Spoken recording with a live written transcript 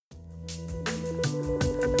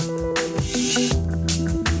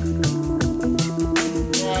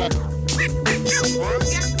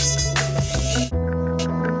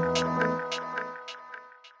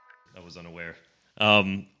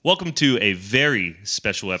Welcome to a very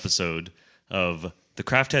special episode of the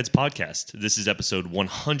Craft Heads podcast. This is episode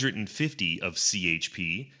 150 of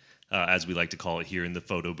CHP, as we like to call it here in the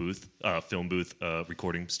photo booth, film booth,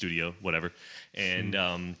 recording studio, whatever.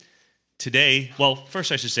 And today, well,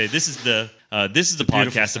 first I should say this is the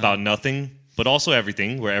podcast about nothing, but also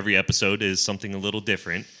everything, where every episode is something a little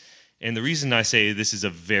different. And the reason I say this is a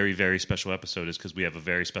very, very special episode is because we have a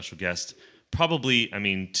very special guest. Probably,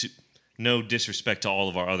 no disrespect to all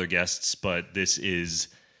of our other guests, but this is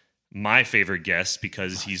my favorite guest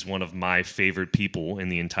because he's one of my favorite people in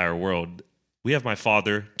the entire world. We have my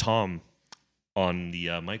father, Tom, on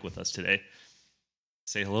the mic with us today.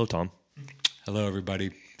 Say hello, Tom. Hello,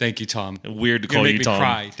 everybody. Thank you, Tom. Weird to call you Tom.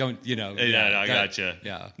 Cry. Don't I gotcha.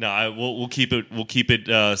 Yeah. No, we'll keep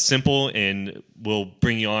it simple, and we'll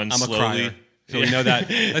bring you on slowly. I'm a crier, so we know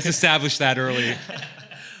that. Let's establish that early.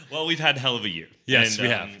 Well, we've had a hell of a year. Yes, and,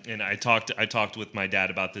 we have. And I talked with my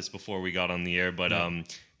dad about this before we got on the air, but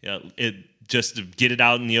just to get it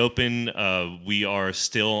out in the open, we are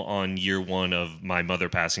still on year one of my mother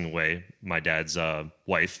passing away, my dad's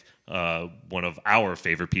wife, one of our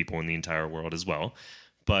favorite people in the entire world as well.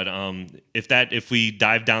 But if we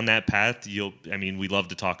dive down that path, we love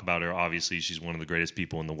to talk about her. Obviously, she's one of the greatest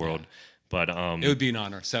people in the world. Yeah. But it would be an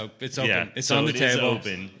honor. So it's open. Yeah, it's on the table. It's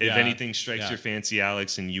open. If anything strikes your fancy,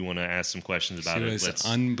 Alex, and you want to ask some questions about she was an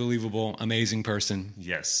unbelievable, amazing person.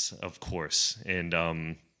 Yes, of course. And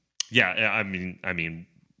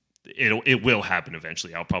it will happen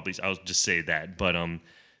eventually. I'll just say that. But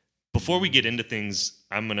before we get into things,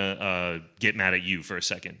 I'm gonna get mad at you for a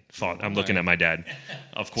second. I'm looking at my dad,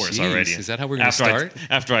 of course. Jeez, already. Is that how we're gonna start?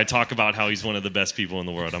 After I talk about how he's one of the best people in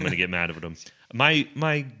the world, I'm gonna get mad at him.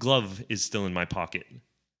 My glove is still in my pocket.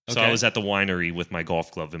 So I was at the winery with my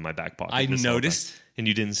golf glove in my back pocket. I noticed. And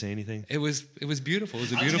you didn't say anything? It was beautiful. It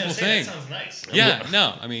was a beautiful thing. That sounds nice. Yeah,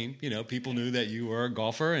 no. People knew that you were a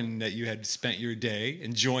golfer and that you had spent your day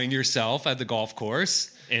enjoying yourself at the golf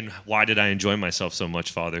course. And why did I enjoy myself so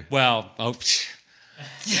much, Father? Well,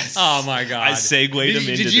 yes. Oh, my God. I segued him into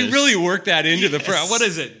this. Did you really work that into the front? What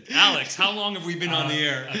is it? Alex, how long have we been on the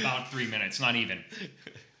air? About 3 minutes, not even.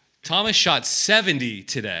 Thomas shot 70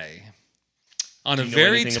 today on a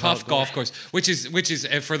very tough golf course, which is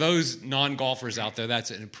for those non-golfers out there,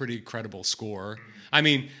 that's a pretty incredible score. I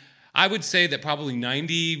mean, I would say that probably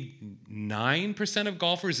 99% of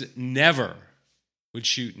golfers never would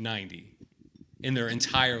shoot 90 in their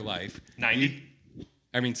entire life. 90?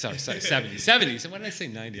 Sorry, 70. 70. So when did I say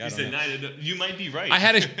 90? I don't know. 90. You might be right. I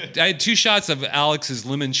had 2 shots of Alex's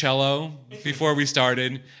limoncello before we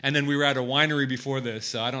started, and then we were at a winery before this,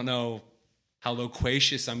 so I don't know how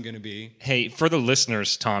loquacious I'm going to be. Hey, for the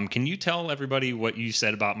listeners, Tom, can you tell everybody what you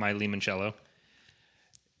said about my limoncello?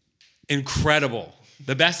 Incredible.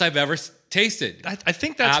 The best I've ever tasted. I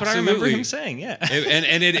think that's Absolutely. What I remember him saying, yeah.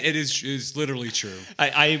 It is literally true.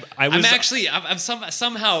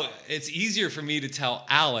 Somehow it's easier for me to tell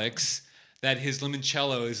Alex that his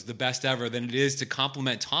limoncello is the best ever than it is to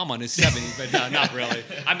compliment Tom on his 70, but no, not really.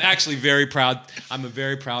 I'm actually very proud. I'm a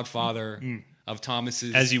very proud father of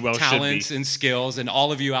Thomas's talents and skills, and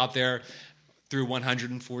all of you out there through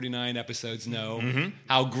 149 episodes know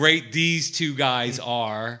how great these 2 guys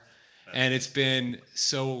are. And it's been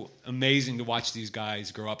so amazing to watch these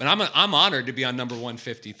guys grow up. And I'm honored to be on number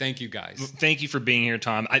 150. Thank you, guys. Thank you for being here,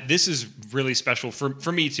 Tom. This is really special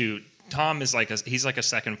for me, too. Tom is he's like a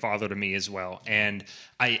second father to me as well. And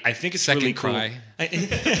I think it's really cool. Cry.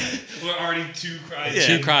 We're already 2 cries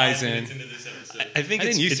in. 2 cries in. Into this episode. I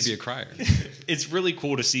didn't used to be a crier. It's really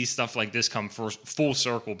cool to see stuff like this come full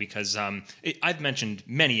circle because I've mentioned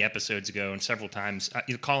many episodes ago and several times,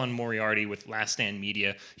 Colin Moriarty with Last Stand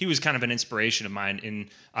Media. He was kind of an inspiration of mine in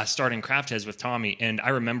starting Craft Heads with Tommy. And I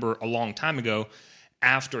remember a long time ago,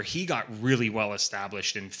 after he got really well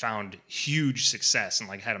established and found huge success and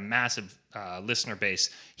had a massive listener base,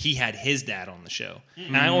 he had his dad on the show.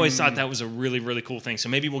 And I always thought that was a really, really cool thing. So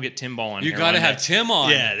maybe we'll get Tim Ball on here. You got to have Tim on.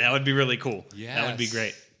 Yeah, that would be really cool. Yes. That would be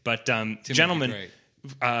great. But gentlemen,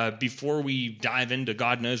 before we dive into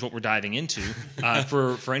God knows what we're diving into,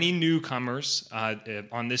 for any newcomers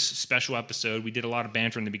on this special episode, we did a lot of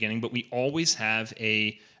banter in the beginning, but we always have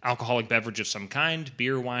a alcoholic beverage of some kind,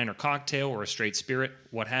 beer, wine, or cocktail, or a straight spirit,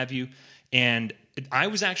 what have you. And I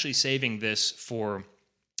was actually saving this for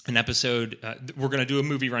an episode. We're going to do a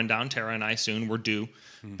movie rundown, Tara and I, soon. We're due.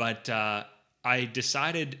 But I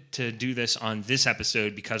decided to do this on this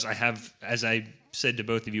episode because I have, as I said to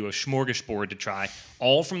both of you, a smorgasbord to try,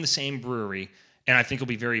 all from the same brewery, and I think you'll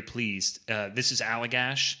be very pleased. This is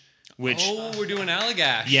Allagash. which we're doing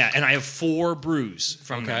Allagash. yeah, and I have 4 brews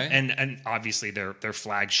from Okay. them, and obviously their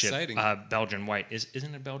flagship Exciting. Belgian White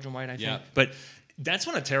isn't it Belgian White? I think, Yeah. but that's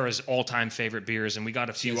one of Tara's all-time favorite beers, and we got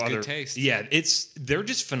a few has other. good taste. Yeah, they're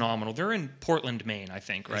just phenomenal. They're in Portland, Maine, I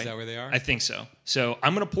think. Right? Is that where they are? I think so. So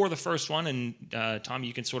I'm gonna pour the first one, and Tom,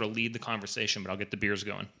 you can sort of lead the conversation, but I'll get the beers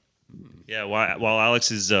going. Yeah, while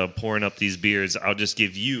Alex is pouring up these beers, I'll just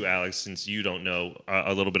give you, Alex, since you don't know,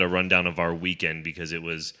 a little bit of rundown of our weekend because it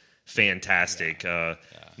was fantastic.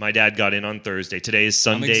 My dad got in on Thursday. Today is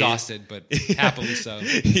Sunday. I'm exhausted, but happily so.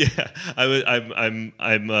 Yeah,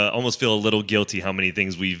 I'm almost feel a little guilty how many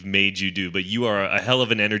things we've made you do, but you are a hell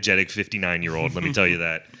of an energetic 59-year-old. Let me tell you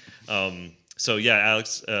that. So yeah,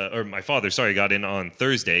 Alex, or my father, sorry, got in on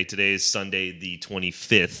Thursday. Today is Sunday, the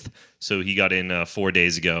 25th. So he got in 4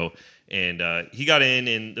 days ago, and he got in,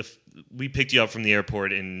 and we picked you up from the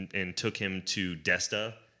airport and took him to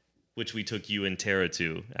Desta, which we took you and Tara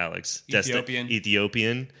to, Alex. Ethiopian. Desta,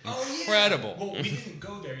 Ethiopian. Incredible. Well, we didn't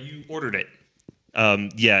go there. You ordered it.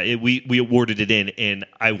 We awarded it in, and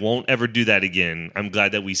I won't ever do that again. I'm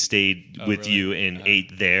glad that we stayed with really? you and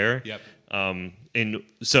ate there. Yep. And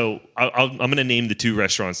so I'm going to name the 2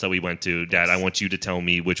 restaurants that we went to. Dad, I want you to tell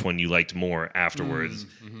me which one you liked more afterwards.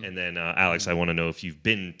 And then Alex, I want to know if you've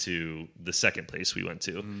been to the second place we went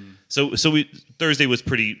to. So Thursday was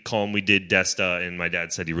pretty calm. We did Desta, and my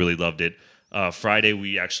dad said he really loved it. Friday,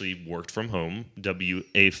 we actually worked from home.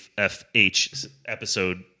 WFH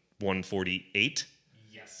episode 148.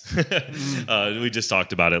 Yes. We just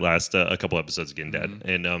talked about it last a couple episodes again, Dad.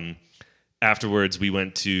 And afterwards, we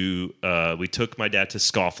took my dad to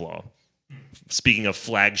Scofflaw. Speaking of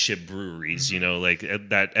flagship breweries, like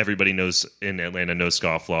that everybody knows in Atlanta knows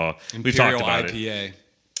Scofflaw. We've talked about IPA.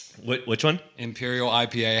 it. Which one? Imperial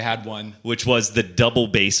IPA had one. Which was the double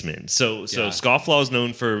basement. So Scofflaw is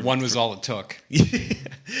known for One was all it took.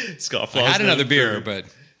 Scofflaw. I had another beer, but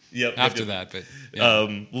yep, after that, but yeah.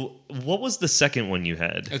 what was the second one you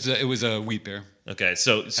had? It was a wheat beer. Okay,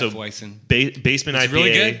 so Hefeweizen. Basement It's IPA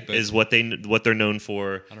really good, but is what they're known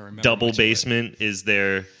for. I don't remember Double much of it. Basement is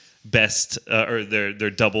their best, or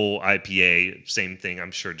their double IPA. Same thing,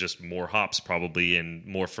 I'm sure, just more hops probably and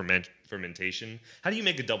more fermentation. How do you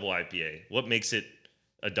make a double IPA? What makes it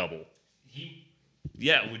a double?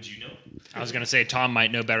 Yeah, would you know? I was going to say Tom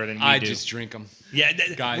might know better than you I do. just drink them. Yeah,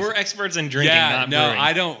 Guys. we're experts in drinking, not brewing.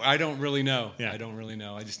 I don't really know. Yeah. I don't really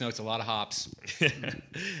know. I just know it's a lot of hops.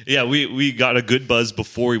 Yeah, we got a good buzz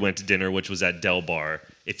before we went to dinner, which was at Del Bar.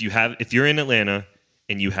 If you're in Atlanta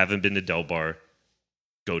and you haven't been to Del Bar,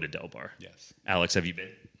 go to Del Bar. Yes. Alex, have you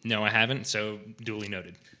been? No, I haven't, so duly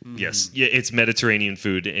noted. Yes. Yeah, it's Mediterranean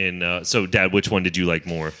food. And so, Dad, which one did you like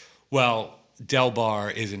more? Well, Del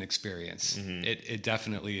Bar is an experience. Mm-hmm. It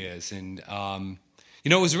definitely is. And,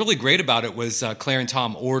 what was really great about it was Claire and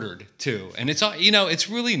Tom ordered too. And it's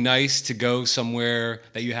really nice to go somewhere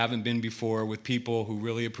that you haven't been before with people who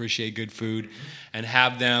really appreciate good food and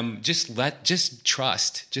have them just let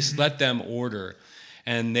them order.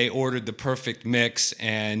 And they ordered the perfect mix,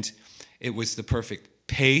 and it was the perfect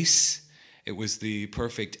pace. It was the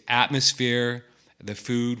perfect atmosphere. The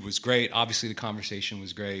food was great. Obviously, the conversation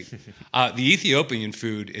was great. The Ethiopian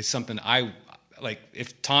food is something I like.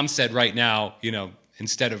 If Tom said right now,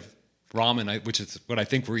 instead of ramen, which is what I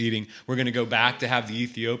think we're eating, we're going to go back to have the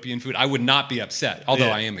Ethiopian food, I would not be upset. Although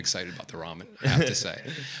I am excited about the ramen, I have to say.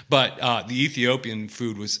 But the Ethiopian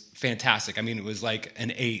food was fantastic. I mean, it was like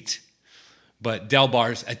an 8. But Del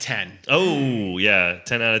Bar's a 10. Oh, yeah,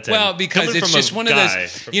 10 out of 10. Well, because Coming it's from just a one of guy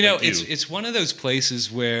those, from you know, like it's one of those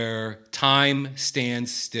places where time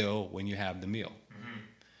stands still when you have the meal. Mm-hmm.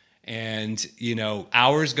 And,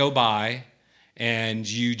 hours go by and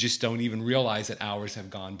you just don't even realize that hours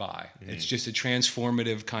have gone by. Mm-hmm. It's just a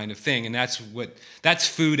transformative kind of thing. And that's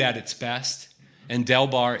food at its best. And Del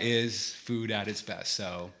Bar is food at its best.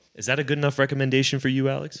 So Is that a good enough recommendation for you,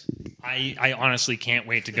 Alex? I honestly can't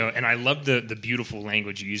wait to go. And I love the beautiful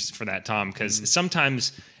language you used for that, Tom, because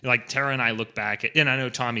sometimes, like Tara and I look back at, and I know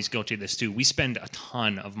Tommy's guilty of this too, we spend a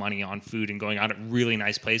ton of money on food and going out at really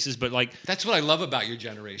nice places, but like... That's what I love about your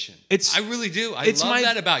generation. I really do. I love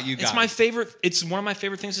that about you guys. It's one of my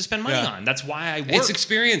favorite things to spend money on. That's why I work. It's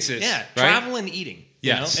experiences. Yeah, right? travel and eating.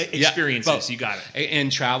 Yes. Experiences, Yeah. you got it.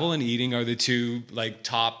 And travel and eating are the two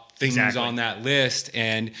top things Exactly. on that list.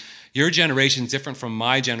 And your generation's different from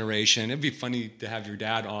my generation. It'd be funny to have your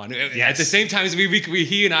dad on. Yes. At the same time as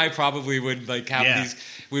he and I probably would like have these.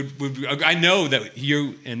 I know that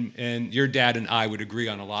you and your dad and I would agree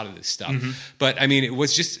on a lot of this stuff. Mm-hmm. But I mean, it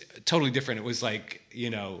was just totally different. It was like,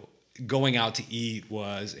 going out to eat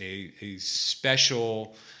was a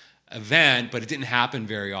special event, but it didn't happen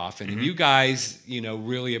very often. And you guys,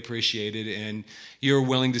 really appreciate it, and you're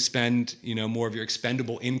willing to spend, more of your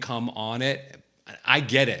expendable income on it. I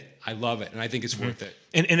get it. I love it, and I think it's worth it.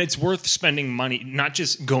 And it's worth spending money, not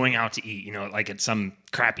just going out to eat, like at some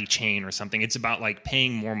crappy chain or something. It's about like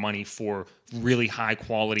paying more money for really high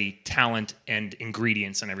quality talent and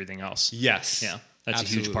ingredients and everything else. Yes. Yeah, that's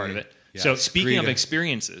absolutely. a huge part of it. Yes. So speaking of Agreed.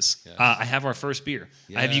 experiences, Yes. I have our first beer.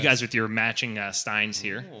 I have you Yes. guys with your matching Steins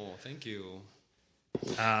here. Oh, thank you.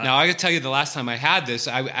 Now, I got to tell you, the last time I had this,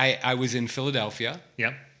 I was in Philadelphia.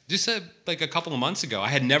 Yep. Just like a couple of months ago. I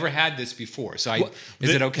had never had this before. So is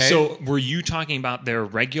it okay? So were you talking about their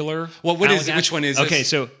regular? Well, what is it? Allagash? Which one is Okay, this?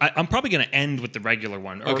 so I'm probably going to end with the regular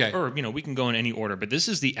one. Or, Okay. Or, we can go in any order. But this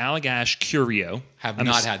is the Allagash Curio. Have I'm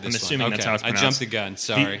not had this I'm assuming one. that's Okay. how it's I pronounced. jumped the gun.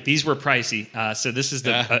 Sorry. These were pricey. So this is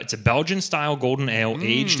it's a Belgian-style golden ale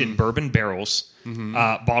aged in bourbon barrels,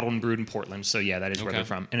 bottled and brewed in Portland. So yeah, that is where Okay. they're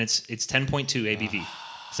from. And it's 10.2 ABV.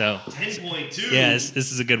 So 10.2. yeah, this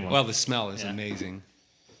is a good one. Well, the smell is amazing.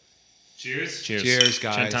 Cheers. Cheers,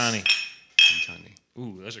 guys. Chantani. Chantani.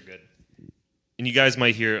 Ooh, those are good. And you guys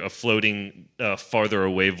might hear a floating, farther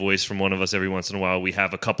away voice from one of us every once in a while. We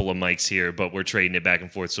have a couple of mics here, but we're trading it back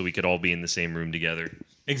and forth so we could all be in the same room together.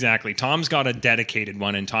 Exactly. Tom's got a dedicated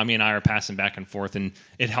one, and Tommy and I are passing back and forth, and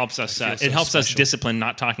it helps us. I feel It so helps us special. discipline,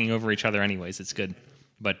 not talking over each other. Anyways, it's good.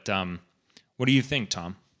 But what do you think,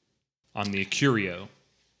 Tom, on the Curio?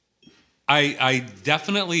 I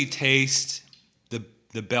definitely taste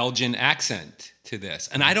the Belgian accent to this.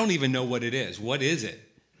 And I don't even know what it is. What is it?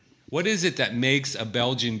 What is it that makes a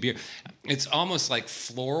Belgian beer? It's almost like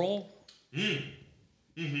floral.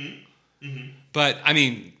 But, I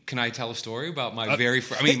mean, can I tell a story about my very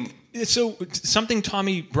first... So something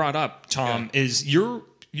Tommy brought up, Tom, is you're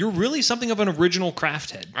really something of an original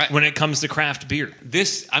craft head when it comes to craft beer.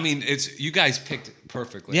 it's you guys picked it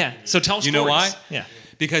perfectly. Yeah. So tell stories. You know why? Yeah.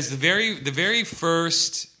 Because the very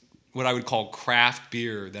first, what I would call craft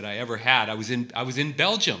beer that I ever had, I was in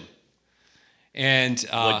Belgium. And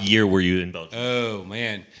What year were you in Belgium? oh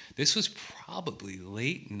man, this was probably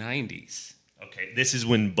late 90s. Okay, this is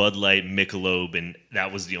when Bud Light, Michelob, and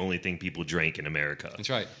that was the only thing people drank in America. That's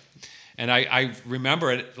right. And I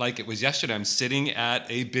remember it like it was yesterday. I'm sitting at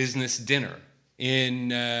a business dinner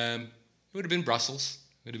in it would have been Brussels.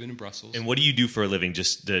 It would have been in Brussels. And what do you do for a living,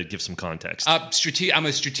 just to give some context? I'm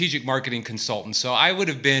a strategic marketing consultant. So I would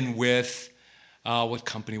have been with, what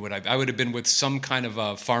company would I would have been with some kind of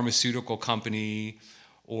a pharmaceutical company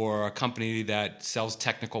or a company that sells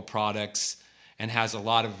technical products and has a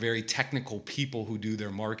lot of very technical people who do their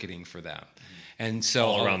marketing for them. And so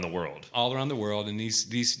all around the world. All around the world. And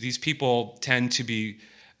these people tend to be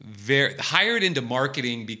very hired into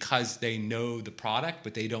marketing because they know the product,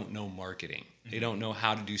 but they don't know marketing. They don't know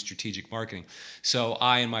how to do strategic marketing. So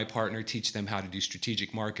I and my partner teach them how to do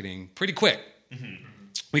strategic marketing pretty quick.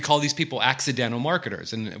 We call these people accidental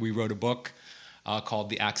marketers, and we wrote a book called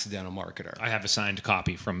The Accidental Marketer. I have a signed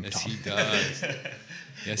copy from Yes, Tom. he does.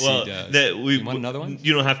 Yes, Well, he does. you want another one?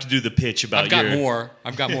 You don't have to do the pitch about I've got your... more.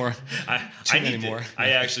 I've got more. Too many need to- more.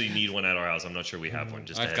 I actually need one at our house. I'm not sure we have one.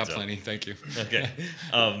 Just a I've got heads up. plenty. Thank you. Okay.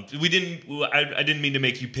 We didn't. I didn't mean to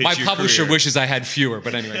make you pitch. My your publisher career. wishes I had fewer,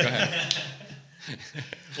 but anyway, go ahead.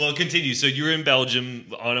 Well, continue. So you were in Belgium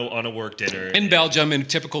on a work dinner. In Belgium, in a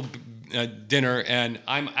typical dinner, and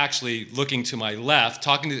I'm actually looking to my left,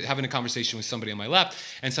 having a conversation with somebody on my left,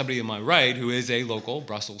 and somebody on my right who is a local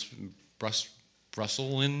Brusselian.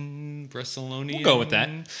 We'll go with that.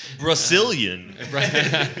 Brazilian.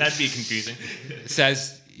 That'd be confusing.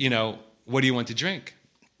 Says, what do you want to drink?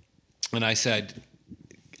 And I said,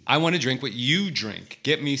 I want to drink what you drink.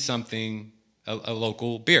 Get me something, a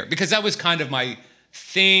local beer. Because that was kind of my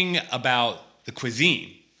thing about the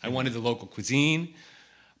cuisine. I wanted the local cuisine.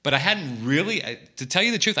 But I hadn't really, to tell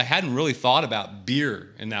you the truth, I hadn't really thought about beer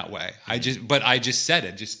in that way. I just said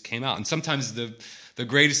it, just came out. And sometimes the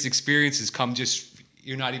greatest experiences come just,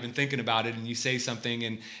 you're not even thinking about it, and you say something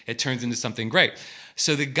and it turns into something great.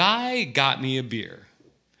 So the guy got me a beer,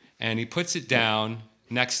 and he puts it down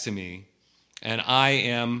next to me, and I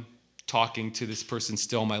am talking to this person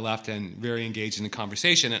still on my left and very engaged in the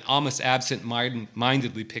conversation, and almost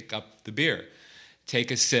absent-mindedly pick up the beer, take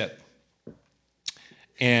a sip.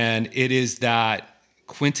 And it is that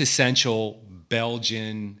quintessential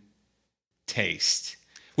Belgian taste,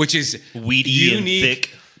 which is Weedy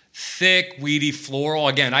unique, and thick. weedy, floral.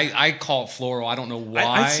 Again, I call it floral. I don't know why.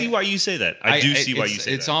 I see why you say that. I do see why you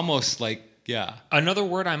say It's that. almost like, Another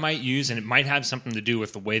word I might use, and it might have something to do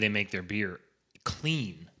with the way they make their beer,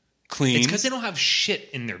 clean. clean. It's because they don't have shit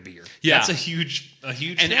in their beer. Yeah. That's a huge And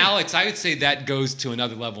thing. Alex, I would say that goes to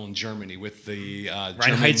another level in Germany with the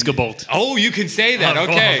Reinheitsgebot. Oh, you can say that.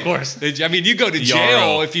 Okay, Of course. I mean, you go to jail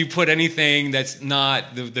Yarrow. if you put anything that's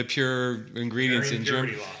not the pure ingredients Very in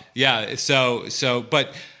Germany. impurity law. Yeah.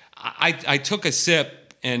 But I took a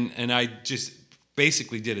sip and I just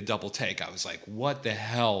basically did a double take. I was like, what the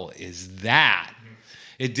hell is that?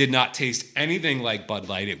 It did not taste anything like Bud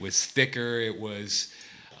Light. It was thicker. It was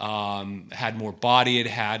had more body. It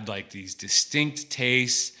had like these distinct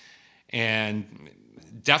tastes and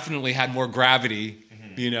definitely had more gravity,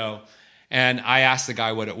 And I asked the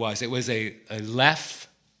guy what it was. It was a Leffe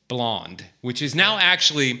Blonde, which is now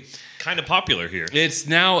actually Kind of popular here. it's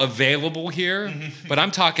now available here, but I'm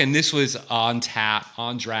talking this was on tap,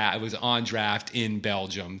 on draft. It was on draft in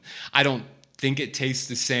Belgium. I don't think it tastes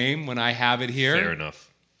the same when I have it here. Fair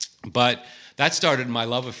enough. But that started my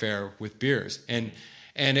love affair with beers, and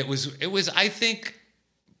it was I think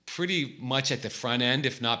pretty much at the front end,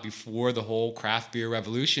 if not before the whole craft beer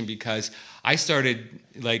revolution, because I started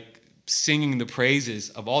like singing the praises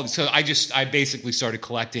of all these. So I basically started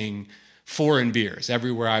collecting foreign beers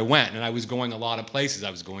everywhere I went, and I was going a lot of places.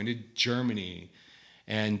 I was going to Germany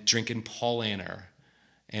and drinking Paulaner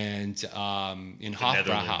and in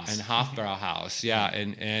Hofbrauhaus, yeah,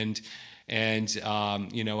 and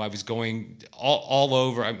I was going all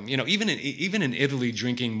over. Even in Italy,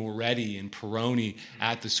 drinking Moretti and Peroni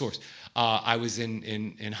at the source. I was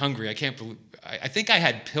in Hungary. I can't believe. I think I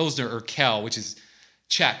had Pilsner Urquell, which is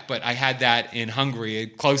Czech, but I had that in Hungary,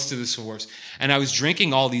 close to the source. And I was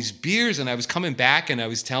drinking all these beers, and I was coming back, and I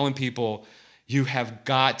was telling people, you have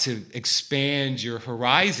got to expand your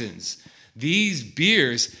horizons. These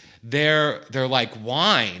beers, they're like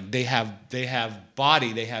wine. They have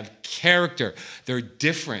body, they have character. They're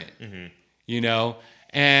different, And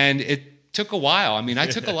it took a while. I mean, I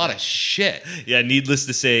took a lot of shit. Yeah, needless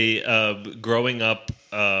to say, growing up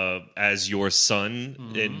as your son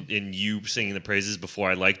and you singing the praises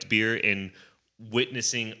before I liked beer and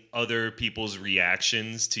witnessing other people's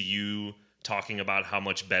reactions to you talking about how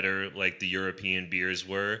much better like the European beers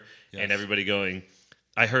were, and everybody going,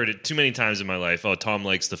 I heard it too many times in my life. Oh, Tom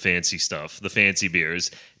likes the fancy stuff, the fancy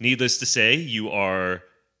beers. Needless to say, you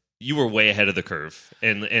were way ahead of the curve,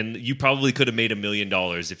 and you probably could have made $1 million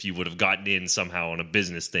if you would have gotten in somehow on a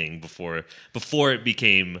business thing before it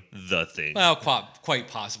became the thing. Well, quite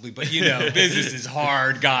possibly, but business is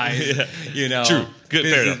hard, guys. True. Good.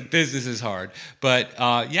 Fair enough. Business is hard, but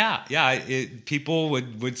people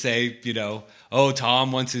would say, oh,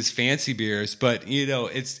 Tom wants his fancy beers, but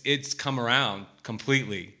it's come around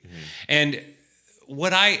completely. And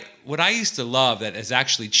what I used to love that has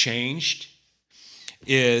actually changed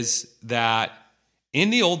is that in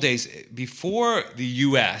the old days, before the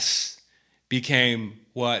U.S. became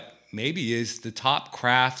what maybe is the top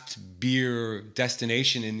craft beer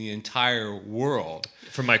destination in the entire world.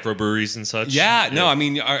 For microbreweries and such? Yeah, no, I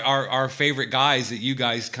mean, our favorite guys that you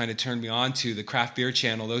guys kind of turned me on to, the Craft Beer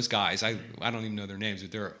Channel, those guys, I don't even know their names,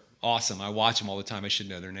 but they're awesome. I watch them all the time. I should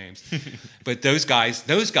know their names. But those guys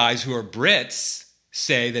who are Brits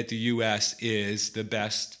say that the U.S. is the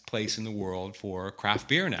best place in the world for craft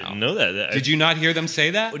beer now. Didn't know that. Did you not hear them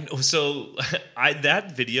say that? So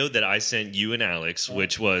that video that I sent you and Alex,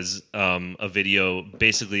 which was a video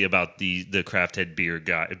basically about the craft head beer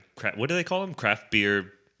guy. What do they call them? Craft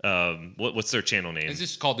beer. What's their channel name? It's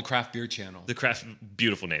just called the Craft Beer Channel. The craft,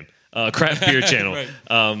 beautiful name. Craft Beer Channel.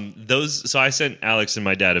 Right. So I sent Alex and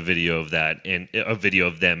my dad a video of that, and a video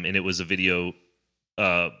of them, and it was a video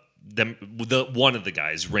one of the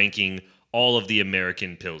guys ranking all of the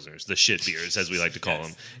American pilsners, the shit beers, as we like to call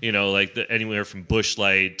them. Like anywhere from Busch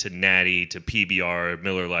Light to Natty to PBR,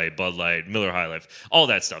 Miller Lite, Bud Light, Miller High Life, all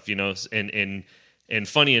that stuff. And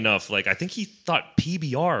funny enough, like I think he thought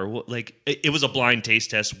PBR, like it was a blind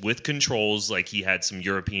taste test with controls. Like he had some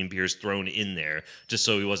European beers thrown in there just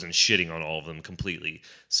so he wasn't shitting on all of them completely.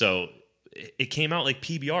 So it came out like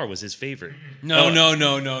PBR was his favorite. No.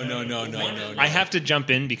 I have to jump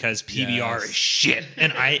in because PBR is shit,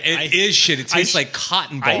 and it is shit. It tastes like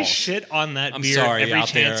cotton balls. I shit on that I'm beer sorry every out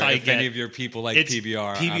chance there I if get. any of your people like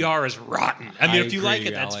PBR. PBR is rotten. I mean, if you like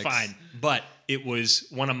it, that's Alex. fine. But it was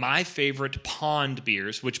one of my favorite pond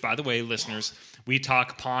beers, which, by the way, listeners, we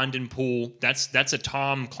talk pond and pool. That's a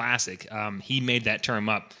Tom classic. He made that term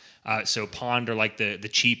up. So pond are like the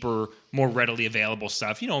cheaper, more readily available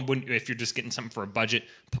stuff. If you're just getting something for a budget,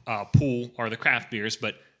 pool are the craft beers,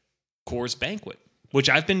 but Coors Banquet, which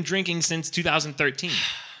I've been drinking since 2013.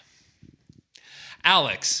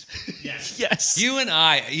 Alex, Yes. you and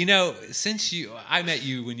I, since I met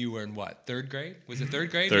you when you were in what, third grade? Was it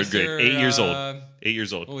third grade? Third grade. 8 years old. 8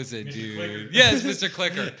 years What old. was it, dude? Yes, Mr.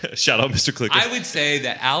 Clicker. Shout out, Mr. Clicker. I would say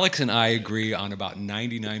that Alex and I agree on about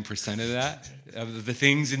 99% of that, of the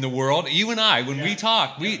things in the world. You and I, when we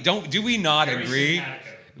talk, do we not agree? Simpatico.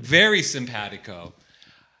 Very simpatico.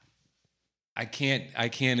 I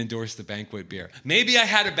can't endorse the banquet beer. Maybe I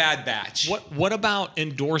had a bad batch. What about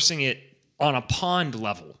endorsing it on a pond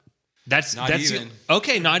level? That's even.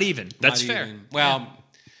 Okay, not even. That's Not fair. even. Well,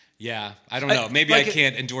 yeah, I don't know. Maybe I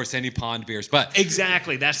can't endorse any pond beers, but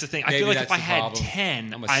Exactly, that's the thing. I maybe feel like that's if I the had problem.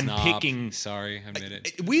 10, I'm a I'm snob. picking. Sorry, I admit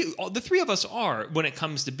it. The three of us are when it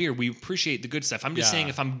comes to beer. We appreciate the good stuff. I'm just Yeah. saying,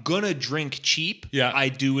 if I'm gonna drink cheap, Yeah. I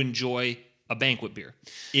do enjoy a banquet beer.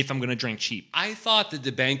 If I'm gonna drink cheap, I thought that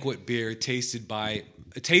the banquet beer tasted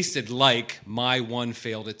like my one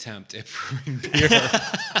failed attempt at brewing beer.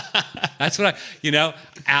 That's what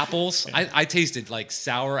apples. I tasted like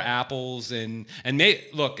sour apples and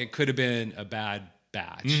look, it could have been a bad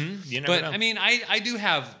batch. You never But know. I mean, I do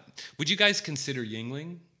have. Would you guys consider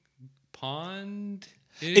Yingling pond?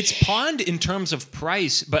 it's pond in terms of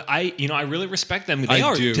price, but I really respect them. They I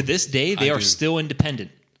are do. to this day they I are do. still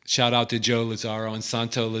independent. Shout out to Joe Lazaro and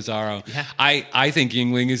Santo Lazaro. Yeah. I think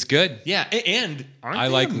Yingling is good. Yeah, and aren't I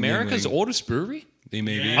they like America's Yingling. oldest brewery? They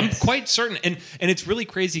may be. I'm quite certain, and it's really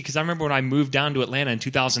crazy because I remember when I moved down to Atlanta in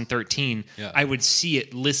 2013, Yeah. I would see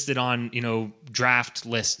it listed on draft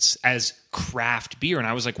lists as craft beer, and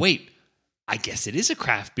I was like, wait, I guess it is a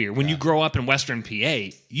craft beer. When you grow up in Western PA,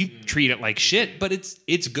 you treat it like shit, but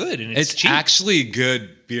it's good and it's cheap. actually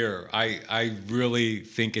good beer. I really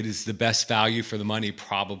think it is the best value for the money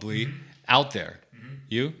probably out there.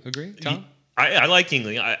 You agree, Tom? I like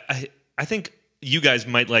Yingling. I think you guys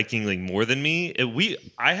might like Yingling more than me.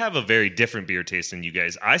 I have a very different beer taste than you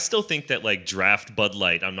guys. I still think that like draft Bud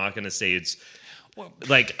Light, I'm not going to say it's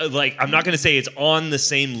like I'm not going to say it's on the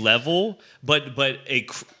same level, but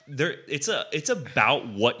it's about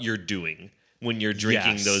what you're doing when you're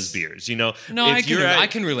drinking Yes. those beers. No, If you're I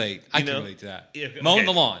at- can relate. I you can know, relate to that. Yeah, Mowing okay.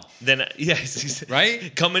 the lawn. Then yes,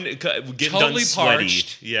 Right? getting Totally done sweaty.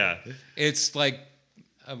 parched. Yeah. It's like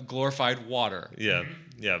a glorified water, Yeah,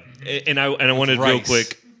 yeah, and I wanted real rice.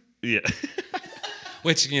 quick, yeah.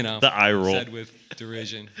 which The eye roll. said with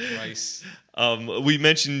derision. Rice. We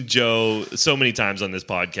mentioned Joe so many times on this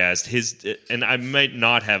podcast. And I might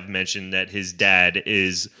not have mentioned that his dad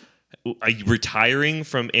is retiring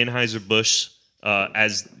from Anheuser-Busch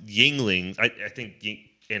as Yingling. I think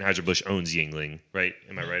Anheuser-Busch owns Yingling, right?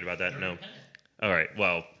 Am I right about that? No. All right.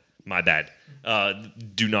 Well, my bad.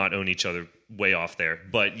 Do not own each other. Way off there.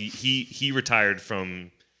 But he retired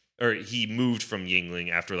from, or he moved from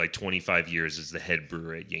Yingling after like 25 years as the head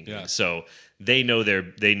brewer at Yingling. Yeah. So they know their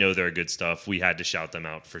good stuff. We had to shout them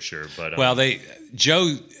out for sure. But Well,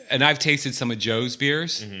 Joe and I've tasted some of Joe's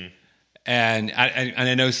beers, and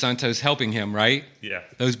I know Santo's helping him. Right? yeah.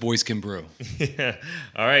 Those boys can brew.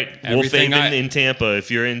 All right. Everything Wolfhaven in Tampa.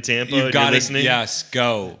 If you're in Tampa, You've and got you're to, listening. yes,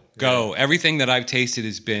 go. Everything that I've tasted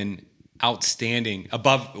has been outstanding,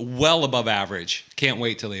 well above average. Can't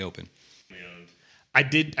wait till they open. I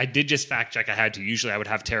did just fact check. I had to. Usually I would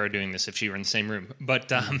have Tara doing this if she were in the same room. But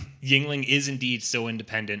Yingling is indeed still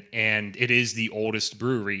independent, and it is the oldest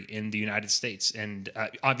brewery in the United States. And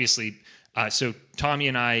obviously, so Tommy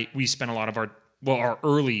and I, we spent a lot of our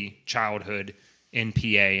early childhood in PA,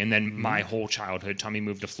 and then my whole childhood. Tommy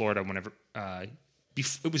moved to Florida whenever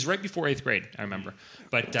it was right before 8th grade, I remember.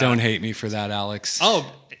 But Don't hate me for that, Alex. Oh,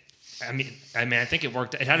 I mean, I think it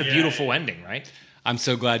worked. It had a beautiful ending, right? I'm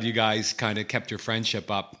so glad you guys kind of kept your friendship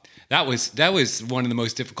up. That was one of the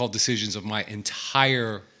most difficult decisions of my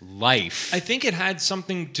entire life. I think it had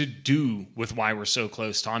something to do with why we're so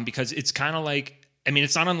close, Tom, because it's kind of like,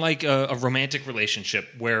 it's not unlike a romantic relationship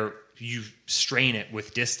where you strain it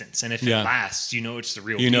with distance. And if it lasts, it's the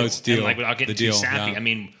real deal. You know it's deal. And without getting The too deal, sappy,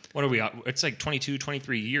 yeah. What are we at? It's like 22,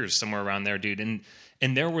 23 years, somewhere around there, dude.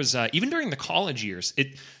 And there was, even during the college years,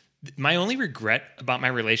 my only regret about my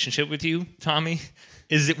relationship with you, Tommy,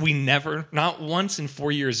 is that we never, not once in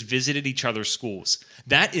 4 years, visited each other's schools.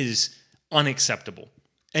 That is unacceptable.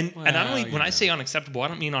 And I don't when I say unacceptable, I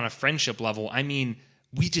don't mean on a friendship level. I mean,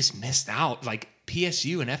 we just missed out. Like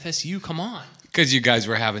PSU and FSU, come on. Because you guys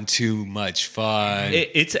were having too much fun.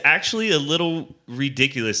 It's actually a little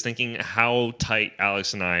ridiculous thinking how tight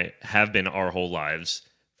Alex and I have been our whole lives.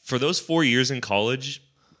 For those 4 years in college,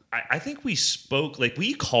 I think we spoke, like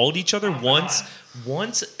we called each other once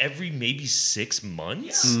every maybe 6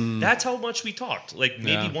 months. Yeah. That's how much we talked. Like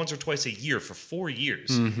maybe once or twice a year for 4 years.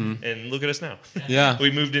 Mm-hmm. And look at us now. Yeah.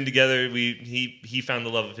 We moved in together. He found the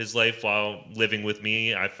love of his life while living with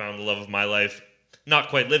me. I found the love of my life, not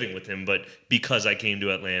quite living with him, but because I came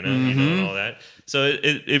to Atlanta, and all that. So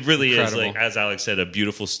it really Incredible. is, like, as Alex said, a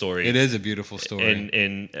beautiful story. It is a beautiful story.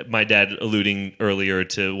 And my dad, alluding earlier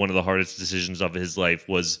to one of the hardest decisions of his life,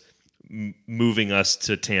 was moving us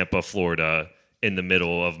to Tampa, Florida, in the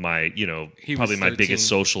middle of my, probably my biggest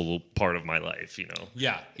social part of my life,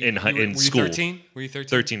 Yeah. in were school. You 13? Were you 13?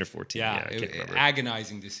 13 or 14. Yeah, I can't remember.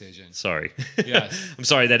 agonizing decision. Sorry. Yes. I'm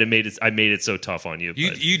sorry that I made it so tough on you.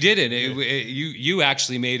 But. You did it. You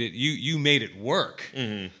actually made it. You made it work.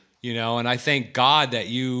 Mm-hmm. And I thank God that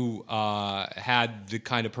you had the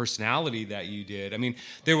kind of personality that you did. I mean,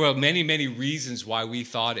 there were many, many reasons why we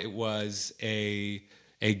thought it was a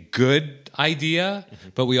good idea,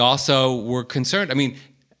 but we also were concerned. I mean,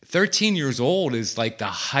 13 years old is like the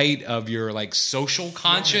height of your like social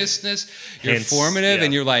consciousness. You're formative,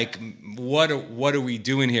 and you're like, what are we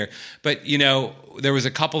doing here? But there was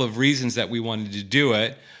a couple of reasons that we wanted to do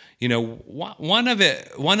it. One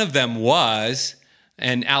of them was,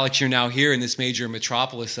 and Alex, you're now here in this major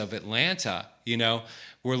metropolis of Atlanta.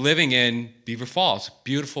 We're living in Beaver Falls,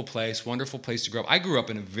 beautiful place, wonderful place to grow up. I grew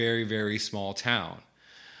up in a very, very small town.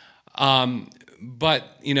 But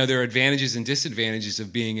there are advantages and disadvantages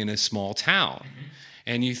of being in a small town.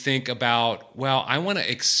 And you think about, well, I want to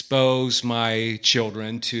expose my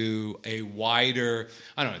children to a wider,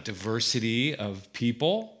 diversity of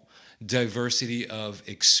people, diversity of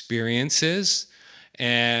experiences.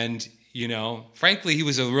 And, frankly, he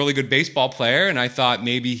was a really good baseball player, and I thought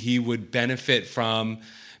maybe he would benefit from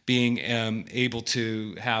being able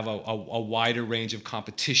to have a wider range of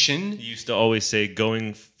competition. You used to always say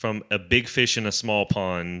going from a big fish in a small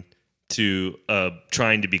pond to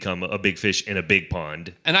trying to become a big fish in a big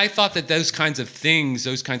pond. And I thought that those kinds of things,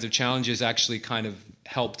 those kinds of challenges actually kind of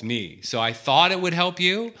helped me. So I thought it would help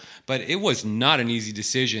you, but it was not an easy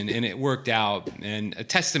decision, and it worked out. And a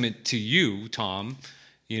testament to you, Tom,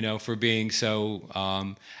 for being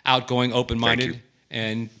so outgoing, open-minded.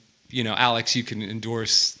 And Alex, you can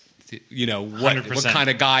endorse, what kind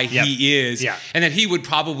of guy he is, and that he would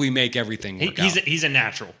probably make everything work out. He's a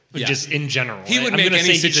natural, just in general. He would make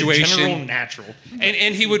any situation he's a general natural,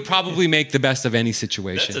 and he would probably make the best of any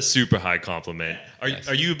situation. That's a super high compliment.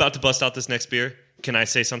 Are you about to bust out this next beer? Can I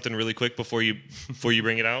say something really quick before you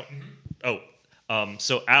bring it out?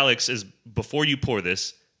 So Alex, before you pour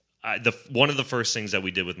this, one of the first things that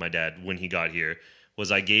we did with my dad when he got here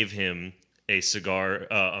was I gave him a cigar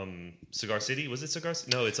City. Was it Cigar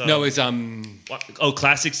City? No, it's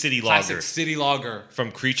Classic City Lager. Classic City Lager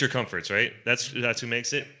from Creature Comforts, right? That's who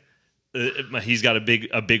makes it. He's got a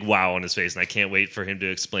big wow on his face, and I can't wait for him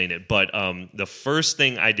to explain it. But the first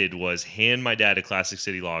thing I did was hand my dad a Classic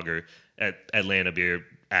City Lager at Atlanta Beer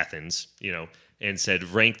Athens, and said,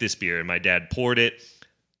 rank this beer. And my dad poured it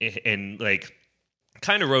and like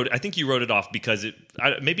kind of I think you wrote it off because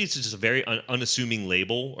maybe it's just a very unassuming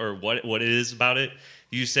label or what it is about it.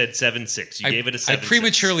 You said 7.6. You gave it a 7.6. I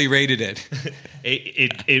prematurely rated it.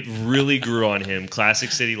 It really grew on him.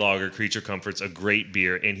 Classic City Lager, Creature Comforts, a great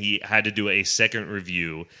beer, and he had to do a second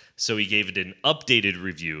review, so he gave it an updated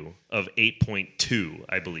review of 8.2,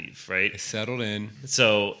 I believe. Right? I settled in.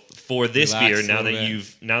 So for this beer, now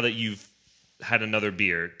that you've had another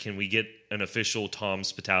beer, can we get an official Tom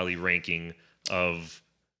Spitali ranking of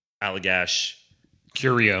Allagash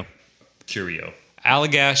Curio?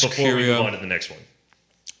 Allagash before Curio. we move on to the next one.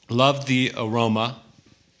 Loved the aroma.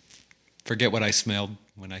 Forget what I smelled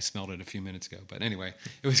when I smelled it a few minutes ago. But anyway,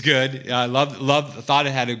 it was good. I thought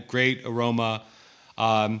it had a great aroma.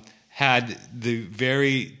 Had the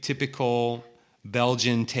very typical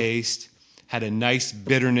Belgian taste. Had a nice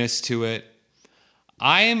bitterness to it.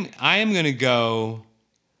 I am going to go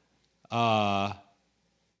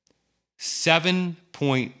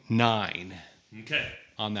 7.9. Okay.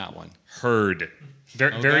 On that one. Heard.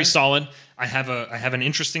 Very solid. I have an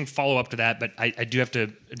interesting follow up to that, but I do have to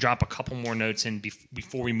drop a couple more notes in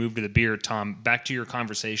before we move to the beer. Tom, back to your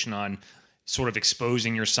conversation on sort of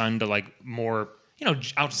exposing your son to like more,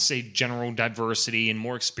 I would say general diversity and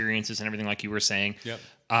more experiences and everything like you were saying. Yep.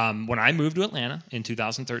 When I moved to Atlanta in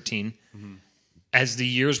 2013, as the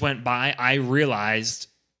years went by, I realized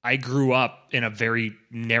I grew up in a very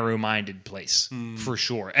narrow-minded place, for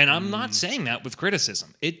sure. And I'm not saying that with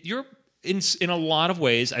criticism. You're in a lot of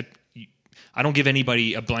ways. I don't give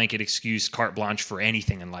anybody a blanket excuse, carte blanche for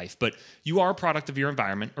anything in life, but you are a product of your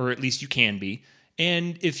environment, or at least you can be.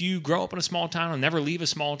 And if you grow up in a small town and never leave a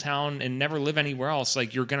small town and never live anywhere else,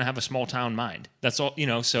 like you're going to have a small town mind. That's all,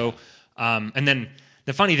 So, and then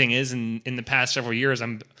the funny thing is, in the past several years,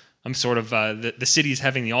 I'm sort of the city's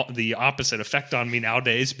having the opposite effect on me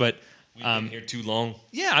nowadays. But we've been here too long.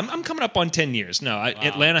 Yeah, I'm coming up on 10 years. No,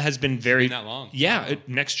 Atlanta has been very that long. Yeah, Wow.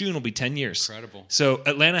 Next June will be 10 years. Incredible. So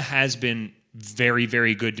Atlanta has been very,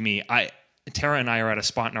 very good to me. Tara and I are at a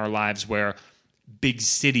spot in our lives where big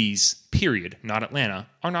cities, period, not Atlanta,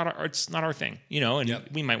 it's not our thing, and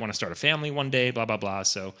we might want to start a family one day, blah, blah, blah.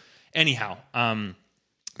 So anyhow,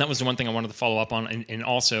 that was the one thing I wanted to follow up on. And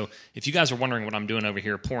also, if you guys are wondering what I'm doing over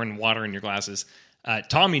here, pouring water in your glasses,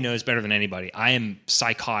 Tommy knows better than anybody. I am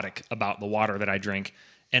psychotic about the water that I drink.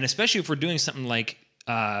 And especially if we're doing something like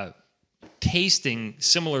tasting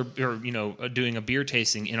similar, or doing a beer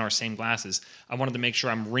tasting in our same glasses, I wanted to make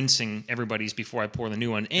sure I'm rinsing everybody's before I pour the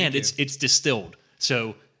new one. And it's distilled,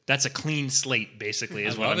 so that's a clean slate, basically,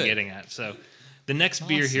 is what I'm getting at. So the next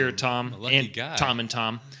beer here, Tom, and guy.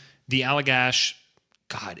 Tom, the Allagash.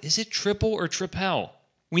 God, is it triple or tripel?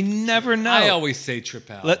 We never know. I always say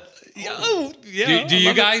triple. Do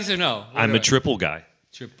you guys or no? I'm a triple guy.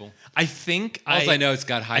 Triple. I think I know it's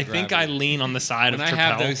got high I think I lean on the side when of I tripel.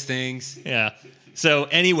 have those things. Yeah. So,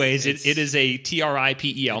 anyways, it is a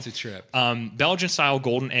TRIPEL. It's a trip. Belgian style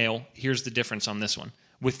golden ale. Here's the difference on this one.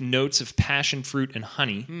 With notes of passion fruit and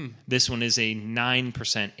honey, this one is a 9%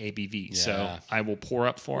 ABV. Yeah. So I will pour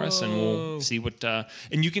up for us, and we'll see what. And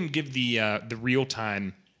you can give the real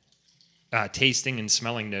time tasting and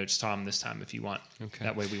smelling notes, Tom, this time if you want. Okay.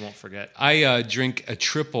 That way we won't forget. I drink a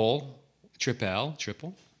triple,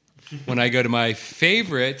 when I go to my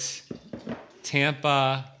favorite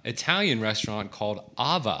Tampa Italian restaurant called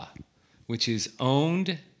Ava, which is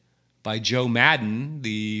owned by Joe Madden,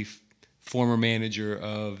 the former manager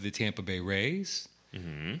of the Tampa Bay Rays.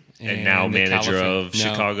 Mm-hmm. And now manager of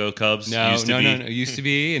Chicago Cubs. No. Used to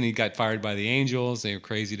be, and he got fired by the Angels. They were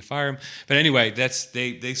crazy to fire him. But anyway,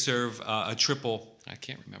 they serve a triple. I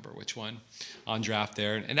can't remember which one on draft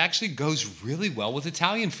there. And it actually goes really well with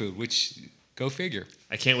Italian food, which, go figure.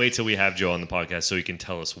 I can't wait till we have Joe on the podcast so he can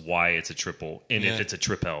tell us why it's a triple and if it's a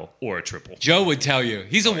triple or a triple. Joe would tell you.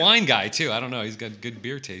 He's a wine guy, too. I don't know. He's got good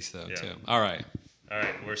beer taste, though, too. All right,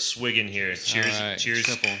 we're swigging here. Cheers, right, cheers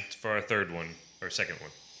triple. for our third one or second one.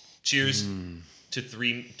 Cheers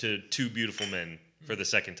to two beautiful men for the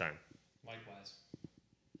second time. Likewise.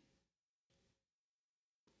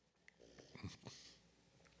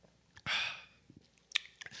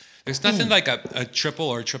 There's nothing like a triple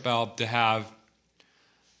or a triple to have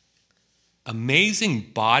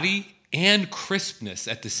amazing body and crispness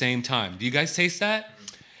at the same time. Do you guys taste that?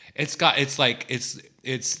 It's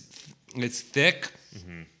thick,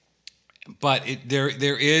 but there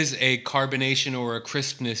is a carbonation or a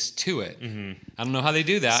crispness to it. I don't know how they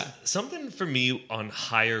do that. Something for me on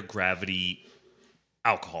higher gravity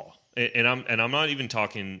alcohol. And I'm not even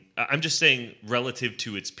talking, I'm just saying relative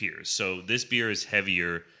to its peers. So this beer is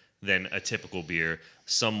heavier than a typical beer.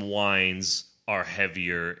 Some wines are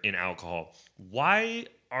heavier in alcohol. Why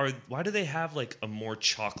do they have like a more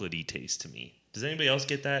chocolatey taste to me? Does anybody else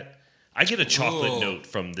get that? I get a chocolate note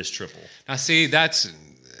from this triple. Now see,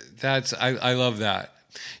 I love that.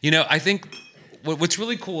 I think what's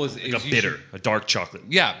really cool is like a bitter, a dark chocolate.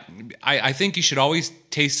 Yeah, I think you should always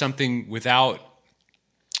taste something without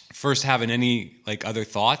first having any like other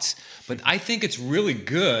thoughts. But I think it's really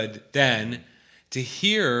good then to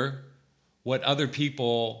hear what other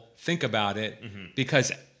people think about it,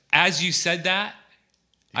 because as you said that,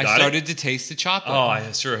 I started to taste the chocolate. Oh,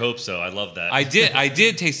 I sure hope so. I love that. I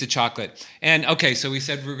did taste the chocolate. And okay, so we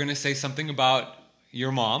said we were going to say something about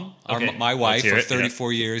your mom, my wife of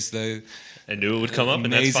 34 years. I knew it would come up,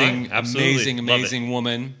 and that's fine. Absolutely. Amazing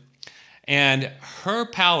woman. And her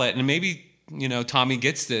palate, and maybe, Tommy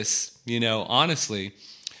gets this, honestly,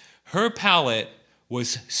 her palate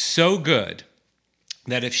was so good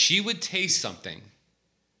that if she would taste something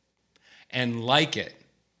and like it,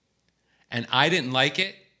 and I didn't like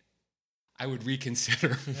it, I would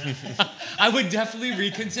reconsider. I would definitely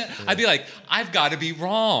reconsider. I'd be like, I've got to be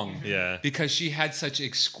wrong. Yeah. Because she had such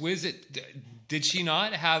exquisite... Did she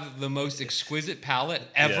not have the most exquisite palate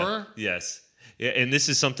ever? Yeah. Yes. Yeah, and this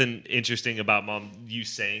is something interesting about Mom, you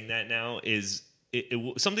saying that now, is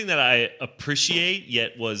something that I appreciate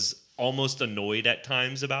yet was almost annoyed at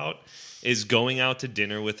times about, is going out to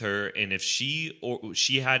dinner with her, and if she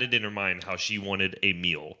had it in her mind how she wanted a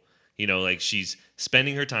meal, like she's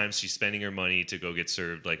spending her time, she's spending her money to go get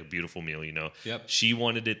served like a beautiful meal, Yep. She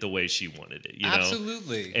wanted it the way she wanted it,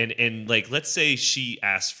 Absolutely. And like, let's say she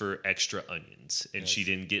asked for extra onions and she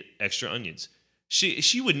didn't get extra onions.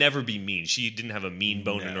 She would never be mean. She didn't have a mean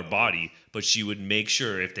bone in her body, but she would make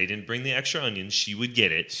sure if they didn't bring the extra onions, she would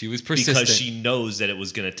get it. She was persistent. Because she knows that it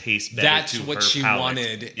was going to taste better That's to what her she palate.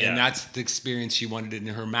 wanted, Yeah. and that's the experience she wanted in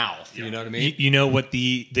her mouth. You know what I mean? You know what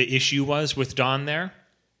the issue was with Dawn there?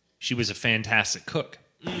 She was a fantastic cook.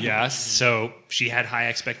 Yes. So she had high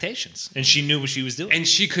expectations, and she knew what she was doing. And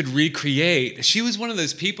she could recreate. She was one of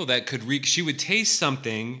those people that could she would taste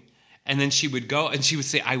something, and then she would go and she would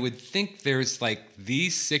say, I would think there's like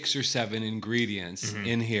these 6 or 7 ingredients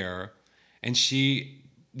in here. And she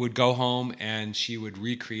would go home and she would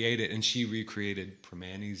recreate it. And she recreated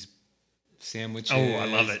Primanti's sandwiches. Oh, I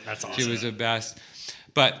love it. That's awesome. She was the best.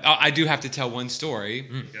 But I do have to tell one story.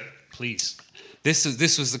 Please. This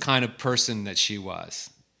was the kind of person that she was.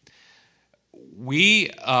 We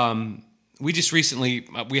just recently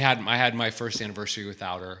I had my first anniversary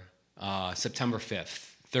without her, September 5th.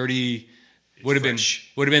 Would have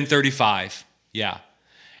been 35. Yeah.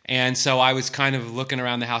 And so I was kind of looking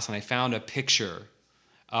around the house and I found a picture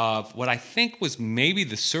of what I think was maybe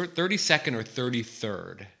the 32nd or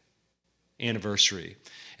 33rd anniversary.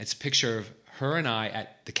 It's a picture of her and I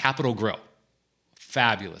at the Capitol Grill.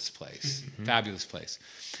 Fabulous place. Fabulous place.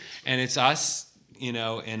 And it's us,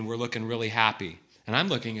 and we're looking really happy. And I'm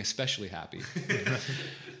looking especially happy.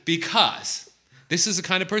 Because this is the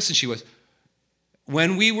kind of person she was.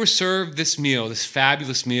 When we were served this meal, this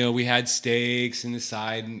fabulous meal, we had steaks and the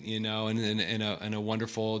side, and a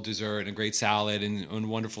wonderful dessert and a great salad and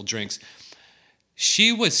wonderful drinks.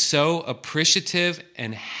 She was so appreciative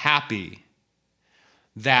and happy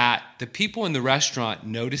that the people in the restaurant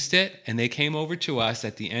noticed it, and they came over to us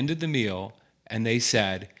at the end of the meal, and they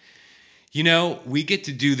said, we get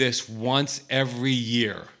to do this once every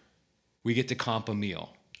year. We get to comp a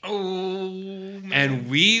meal. Oh, man. And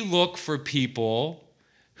we look for people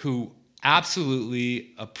who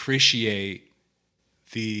absolutely appreciate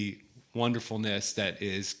the wonderfulness that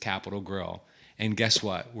is Capitol Grill. And guess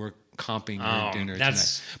what? We're comping her dinner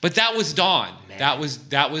tonight. But that was Dawn. Man.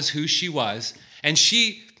 That was who she was. And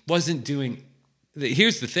she wasn't doing...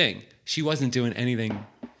 Here's the thing. She wasn't doing anything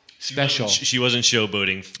special. She wasn't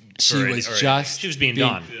showboating. She was being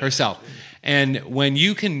Dawn herself. And when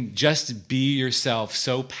you can just be yourself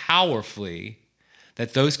so powerfully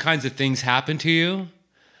that those kinds of things happen to you,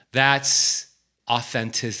 that's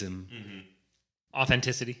authenticity.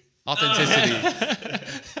 Authenticity.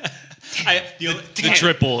 The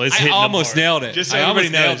triple is hitting. I almost nailed it. Just so I almost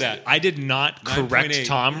everybody nailed knows, that. I did not correct 9.8.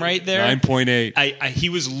 Tom right there. 9.8. He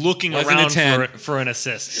was looking Wasn't a around 10. for an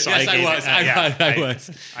assist. So Yes, I was. I was.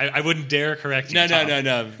 I wouldn't dare correct you.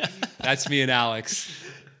 No. That's me and Alex.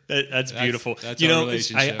 That's beautiful. That's our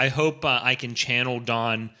relationship. I hope I can channel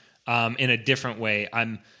Dawn in a different way.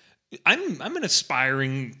 I'm an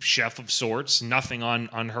aspiring chef of sorts. Nothing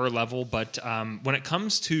on her level, but when it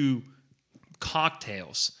comes to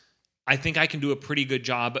cocktails, I think I can do a pretty good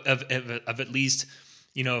job of at least,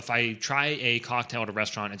 if I try a cocktail at a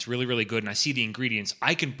restaurant, it's really, really good, and I see the ingredients,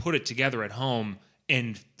 I can put it together at home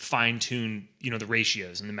and fine tune, the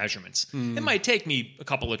ratios and the measurements. It might take me a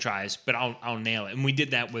couple of tries, but I'll nail it. And we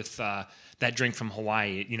did that with that drink from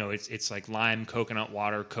Hawaii. It's like lime, coconut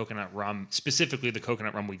water, coconut rum, specifically the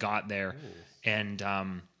coconut rum we got there. Ooh. And I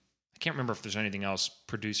can't remember if there's anything else.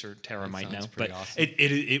 Producer Tara might know, but awesome.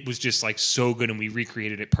 It was just like so good, and we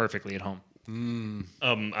recreated it perfectly at home.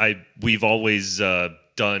 We've always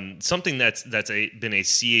done something that's been a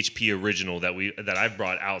CHP original that I've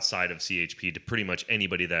brought outside of CHP to pretty much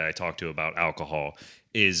anybody that I talk to about alcohol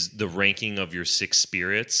is the ranking of your 6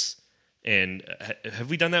 spirits. And have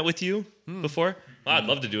we done that with you before? Well, I'd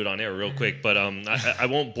love to do it on air real quick, but I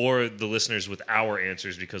won't bore the listeners with our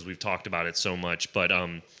answers because we've talked about it so much. But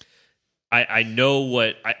I know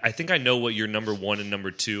I think I know what your number 1 and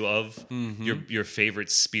number 2 of your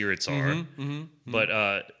favorite spirits are.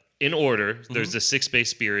 But in order, there's the 6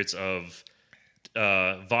 base spirits of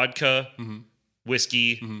vodka,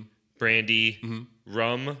 whiskey, brandy,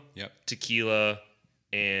 rum, tequila,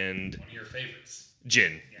 and your favorites.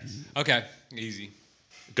 Gin. Yes. Okay, easy.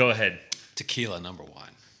 Go ahead. Tequila, number 1.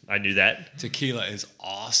 I knew that. Tequila is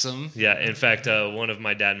awesome. Yeah, in fact, one of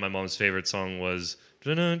my dad and my mom's favorite song was...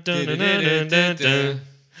 Right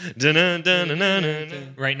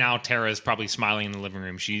now, Tara is probably smiling in the living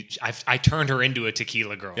room. I turned her into a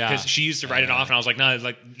tequila girl because she used to write it off, and I was like, "No,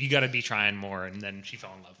 like you got to be trying more." And then she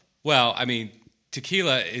fell in love. Well, I mean,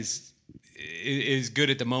 tequila is good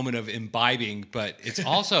at the moment of imbibing, but it's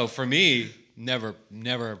also for me never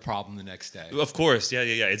a problem the next day. Of course, yeah.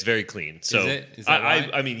 It's very clean. So Is that right?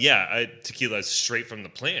 I mean, tequila is straight from the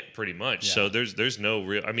plant, pretty much. Yeah. So there's no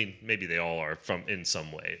real. I mean, maybe they all are from in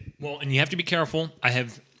some way. Well, and you have to be careful. I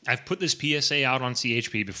have I've put this PSA out on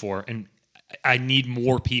CHP before, and I need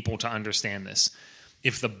more people to understand this.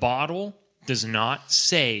 If the bottle does not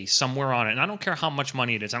say somewhere on it, and I don't care how much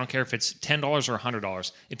money it is, I don't care if it's $10 or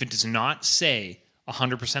 $100, if it does not say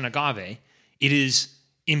 100% agave, it is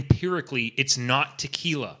empirically, it's not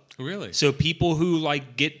tequila. Really? So people who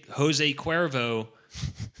like get Jose Cuervo,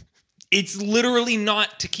 it's literally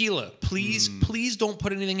not tequila. Please don't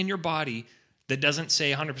put anything in your body that doesn't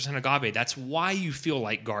say 100% agave. That's why you feel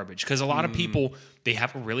like garbage. Because a lot of people, they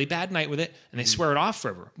have a really bad night with it and they swear it off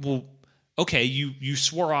forever. Well, okay, you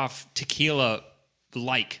swore off tequila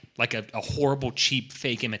like a horrible, cheap,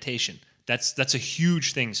 fake imitation. That's a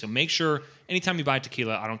huge thing. So make sure anytime you buy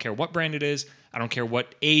tequila, I don't care what brand it is, I don't care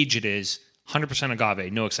what age it is, 100%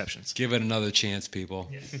 agave, no exceptions. Give it another chance, people.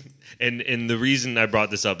 And the reason I brought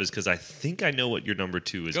this up is because I think I know what your number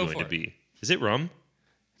 2 is going to be. Is it rum?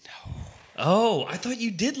 No. Oh, I thought you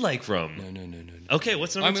did like rum. No. Okay,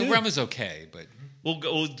 what's number 2? Rum is okay, but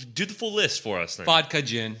We'll do the full list for us then. vodka,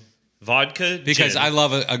 gin. Vodka, Because gin. I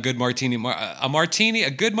love a good martini. A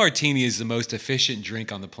good martini is the most efficient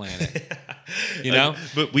drink on the planet. You know?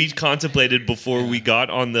 But we contemplated before we got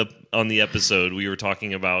on the episode, we were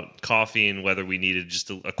talking about coffee and whether we needed just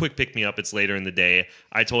a quick pick-me-up. It's later in the day.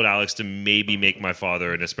 I told Alex to maybe make my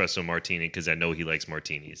father an espresso martini because I know he likes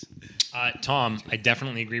martinis. Tom, I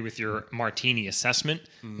definitely agree with your martini assessment.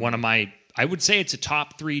 One of my, I would say it's a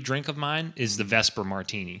top 3 drink of mine is the Vesper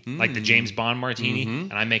martini, like the James Bond martini,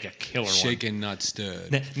 and I make a killer Shaken, not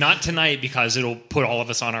stirred. one. Not tonight because it'll put all of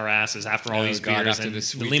us on our asses after all Oh, these God, beers after and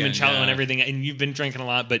this the weekend, limoncello yeah. and everything. And you've been drinking a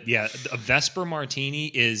lot, but yeah, a Vesper martini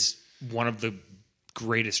is one of the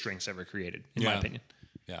greatest drinks ever created, in my opinion.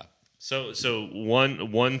 Yeah. So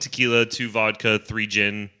one tequila, 2 vodka, 3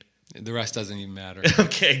 gin. The rest doesn't even matter.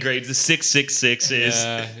 Okay, great. The 666 is.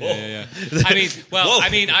 Yeah. I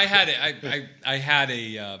mean, I had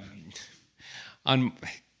a on.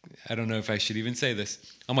 I don't know if I should even say this.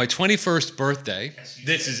 On my 21st birthday.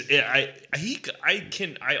 This is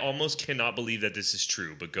I almost cannot believe that this is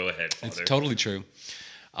true. But go ahead, Father. It's totally true.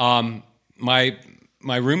 My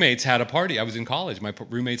roommates had a party. I was in college. My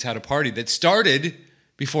roommates had a party that started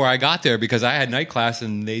before I got there because I had night class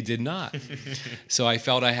and they did not. So I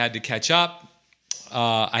felt I had to catch up.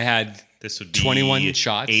 I had This would be 21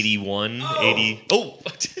 shots. 81, 80. Oh,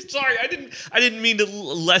 sorry. I didn't mean to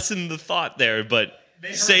lessen the thought there, but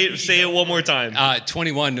say it one more time.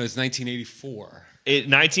 21 was 1984.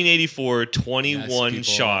 1984, 21 Yes, people.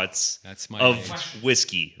 shots That's my of age.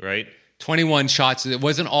 whiskey, right? 21 shots. It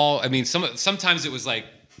wasn't all. I mean, sometimes it was like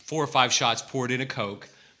 4 or 5 shots poured in a Coke,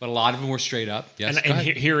 but a lot of them were straight up. Yes. And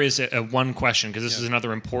here is a one question, because this is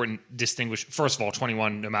another important distinguish. First of all,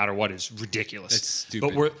 21, no matter what, is ridiculous. It's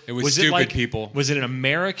stupid. But It was stupid, people. Was it an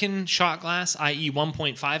American shot glass, i.e.,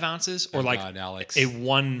 1.5 ounces, or like God, Alex. a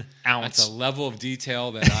 1 ounce? That's a level of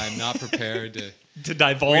detail that I'm not prepared to. to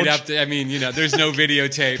divulge. We'd have to. I mean, there's no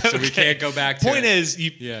videotape, so we can't go back to. Point it. is,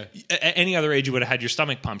 at any other age, you would have had your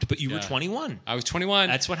stomach pumped, but you were 21. I was 21.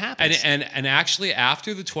 That's what happens. And actually,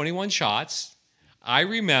 after the 21 shots, I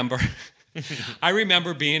remember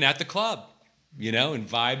being at the club, and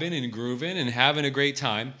vibing and grooving and having a great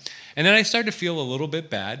time. And then I started to feel a little bit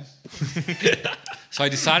bad. So I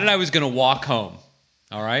decided I was going to walk home.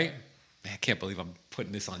 All right? Man, I can't believe I'm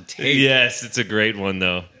putting this on tape. Yes, it's a great one,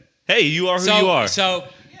 though. Hey, you are who you are. So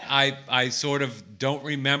I sort of don't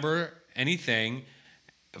remember anything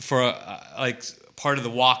for like part of the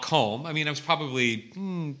walk home. I mean, I was probably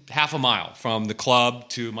half a mile from the club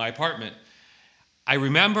to my apartment. I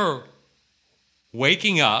remember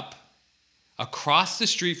waking up across the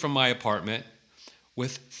street from my apartment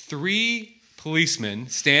with 3 policemen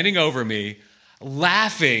standing over me,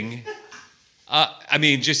 laughing. I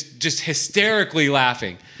mean, just hysterically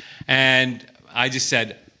laughing. And I just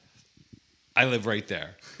said, I live right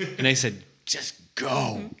there. And they said, just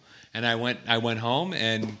go. And I went home,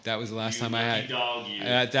 and that was the last time I had. Dog,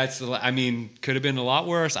 you. Could have been a lot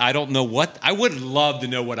worse. I don't know what. I would love to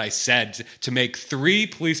know what I said to make 3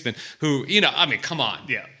 policemen who, come on.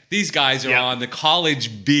 Yeah. These guys are on the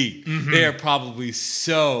college beat. Mm-hmm. They are probably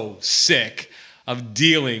so sick of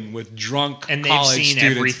dealing with drunk and they've college seen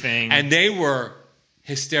students. Everything. And they were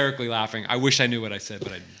hysterically laughing. I wish I knew what I said, but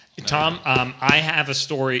I didn't. Tom, I have a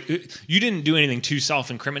story. You didn't do anything too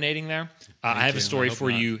self-incriminating there. I have a story for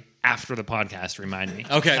you after the podcast. Remind me.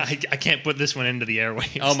 Okay. I can't put this one into the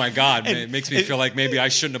airwaves. Oh my God, man, it makes me feel like maybe I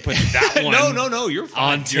shouldn't have put that one. No, you're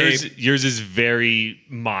fine. On tape. Yours is very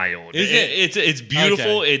mild. Is it? It's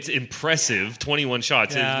beautiful. Okay. It's impressive. 21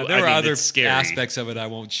 shots. Yeah, I there are mean, other it's scary. aspects of it I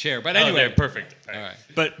won't share. But Oh, anyway, they're perfect. All right.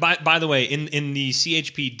 But by the way, in the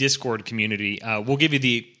CHP Discord community, we'll give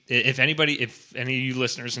you if any of you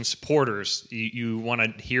listeners and supporters, you want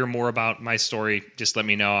to hear more about my story, just let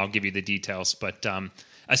me know. I'll give you the details. But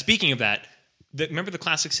speaking of that, remember the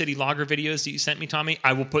Classic City Lager videos that you sent me, Tommy?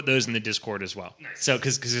 I will put those in the Discord as well. Nice. So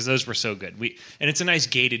because those were so good. And it's a nice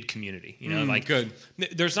gated community. Good.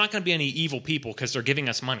 There's not going to be any evil people because they're giving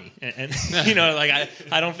us money, and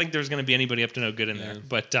I don't think there's going to be anybody up to no good in there.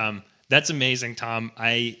 But that's amazing, Tom.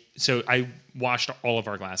 I washed all of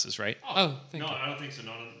our glasses, right? Oh, no, I don't think so.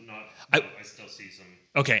 I still see some.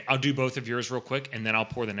 Okay, I'll do both of yours real quick, and then I'll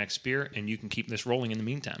pour the next beer, and you can keep this rolling in the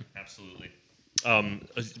meantime. Absolutely.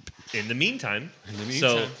 In the meantime,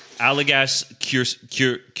 so Allagash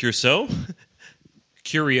Curacao?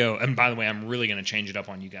 Curio. And by the way, I'm really going to change it up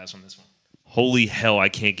on you guys on this one. Holy hell, I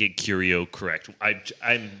can't get Curio correct.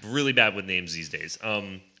 I'm really bad with names these days.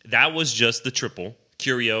 That was just the triple.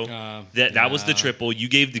 Curio. That was the triple. You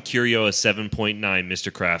gave the Curio a 7.9,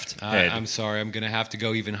 Mr. Kraft. I'm sorry. I'm going to have to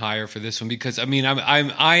go even higher for this one because I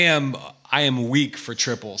am weak for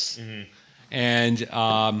triples, and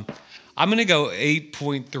I'm going to go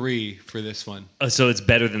 8.3 for this one. So it's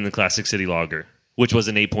better than the Classic City Lager, which was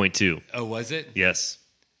an 8.2. Oh, was it? Yes.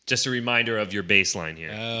 Just a reminder of your baseline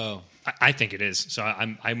here. Oh, I think it is. So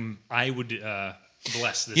I would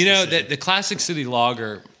bless this. The Classic City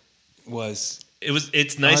Lager was.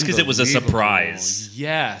 It's nice because it was a surprise.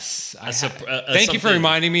 Yes. Thank you for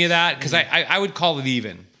reminding me of that because I would call it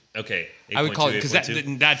even. Okay. I would call it because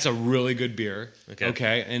that's a really good beer.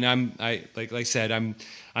 Okay. And like I said,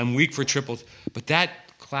 I'm weak for triples, but that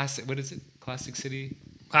classic. What is it? Classic City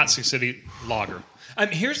Lager.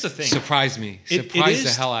 Here's the thing. Surprised me. Surprised the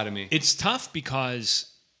hell out of me. It's tough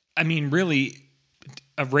because really,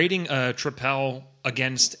 rating a Tripel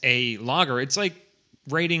against a lager, it's like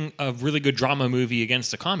rating a really good drama movie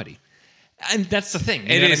against a comedy. And that's the thing.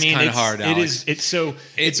 It is kind of hard, Alex. It's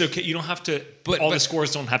okay. You don't have to. But the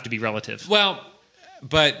scores don't have to be relative. Well,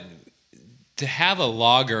 but to have a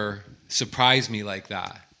lager surprise me like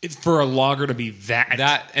that. For a lager to be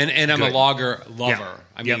that and I'm good. A lager lover.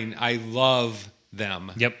 Yeah. I love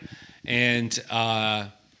them. Yep. And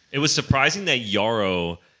it was surprising that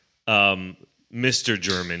Yarrow, Mr.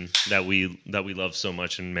 German, that we love so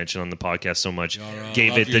much and mention on the podcast so much,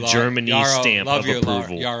 gave it the Germany stamp of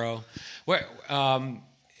approval. Yarrow. Where,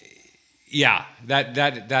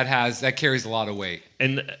 that carries a lot of weight.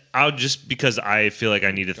 And I'll just because I feel like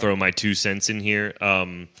I need to throw my 2 cents in here.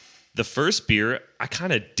 The first beer I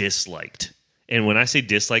kind of disliked, and when I say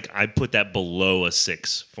dislike, I put that below a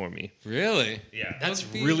 6 for me. Really? Yeah, that's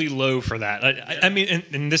really low for that.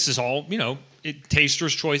 And this is all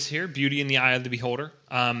taster's choice here. Beauty in the eye of the beholder.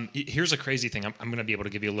 Here's a crazy thing. I'm going to be able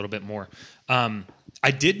to give you a little bit more. I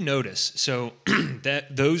did notice that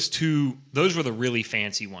those were the really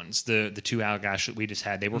fancy ones. The 2 Allagash that we just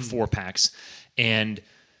had, they were 4-packs. And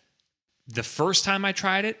the first time I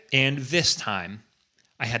tried it, and this time,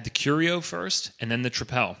 I had the Curio first, and then the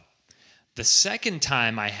Tripel. The second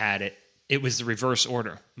time I had it, it was the reverse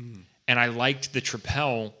order. And I liked the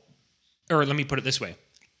Tripel, or let me put it this way.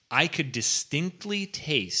 I could distinctly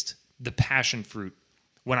taste the passion fruit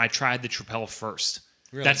when I tried the Tripel first.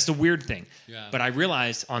 Really? That's the weird thing. Yeah. But I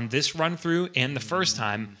realized on this run through and the first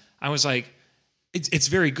time, I was like, it's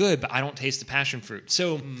very good, but I don't taste the passion fruit.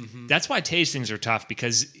 So that's why tastings are tough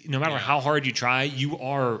because no matter how hard you try, you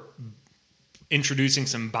are introducing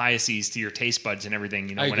some biases to your taste buds and everything,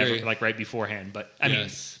 whenever, like right beforehand. But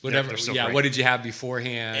whatever. What did you have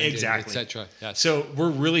beforehand? Exactly. Etc. Yes. So we're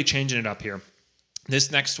really changing it up here.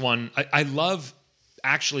 This next one, I love.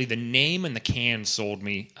 Actually, the name and the can sold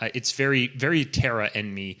me. It's very, very Terra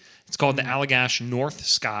and me. It's called the Allagash North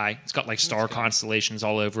Sky. It's got like star constellations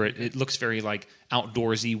all over it. It looks very like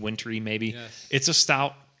outdoorsy, wintry, maybe. Yes. It's a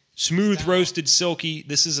stout. Smooth, roasted, silky.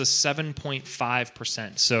 This is a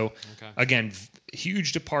 7.5%. So, again,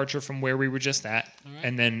 huge departure from where we were just at. Right.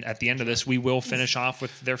 And then at the end of this, we will finish off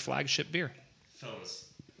with their flagship beer. Fellas,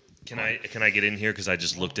 can I get in here because I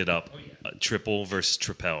just looked it up? Triple versus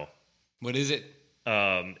Tripel. What is it?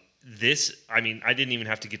 I didn't even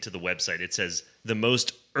have to get to the website. It says the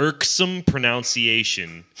most irksome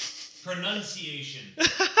pronunciation.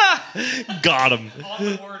 Got him. On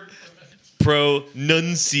the word.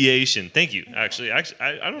 Pronunciation. Thank you. Actually, I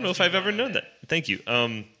don't know if I've ever known that. Thank you.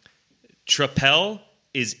 Tripel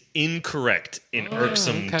is incorrect in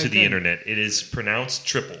irksome to the internet. It is pronounced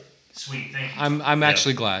triple. Sweet. Thank you. I'm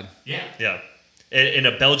actually glad. Yeah. Yeah. And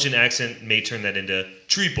a Belgian accent may turn that into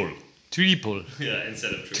triple. Triple. Yeah,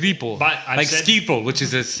 instead of triple. But like Schiphol, which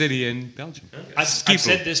is a city in Belgium. Okay. I've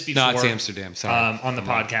said this before. No, it's Amsterdam. Sorry. On the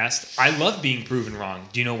podcast. I love being proven wrong.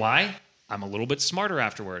 Do you know why? I'm a little bit smarter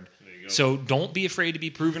afterward. So don't be afraid to be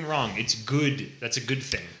proven wrong. It's good. That's a good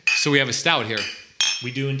thing. So we have a stout here.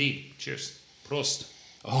 We do indeed. Cheers. Prost.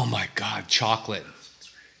 Oh my God, chocolate.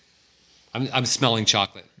 I'm smelling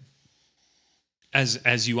chocolate.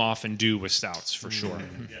 As you often do with stouts, for sure.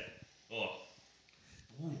 Yeah. Oh.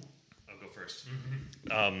 I'll go first.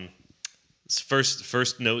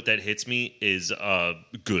 First note that hits me is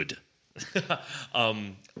good.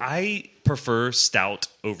 I prefer stout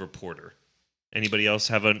over porter. Anybody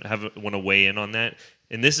else want to weigh in on that?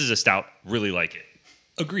 And this is a stout. Really like it.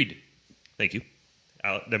 Agreed. Thank you.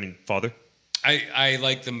 Father. I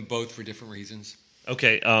like them both for different reasons.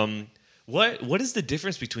 Okay. What is the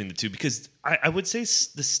difference between the two? Because I would say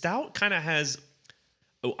the stout kind of has.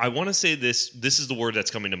 Oh, I want to say this. This is the word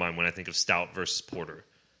that's coming to mind when I think of stout versus porter.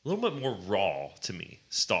 A little bit more raw to me.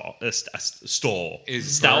 Stout is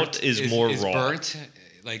more raw. Burnt,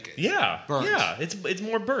 burnt. Yeah, it's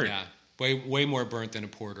more burnt. Yeah, way more burnt than a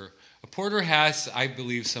porter. A porter has, I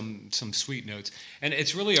believe, some sweet notes, and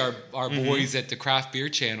it's really our boys at the Craft Beer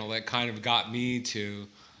Channel that kind of got me to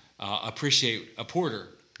appreciate a porter.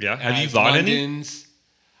 Yeah, have you bought any?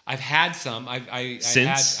 I've had some. I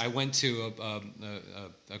went to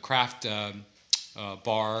a craft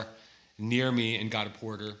bar near me and got a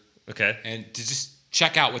porter. Okay, and to just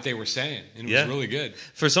check out what they were saying, and it was really good.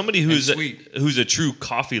 For somebody who's a true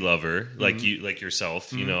coffee lover like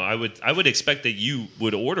yourself, you know, I would expect that you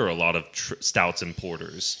would order a lot of stouts and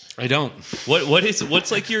porters. I don't. What's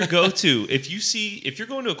like your go-to if you're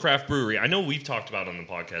going to a craft brewery? I know we've talked about on the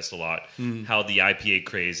podcast a lot how the IPA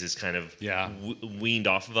craze is kind of weaned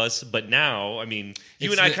off of us, but now, I mean,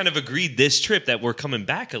 you and I kind of agreed this trip that we're coming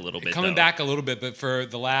back a little bit. Back a little bit, but for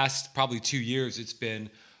the last probably 2 years, it's been.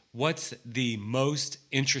 What's the most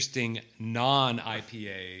interesting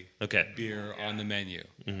non-IPA beer on the menu?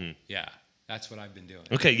 Mm-hmm. Yeah, that's what I've been doing.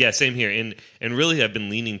 Okay, yeah, same here. And really, I've been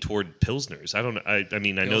leaning toward Pilsners. I don't know. I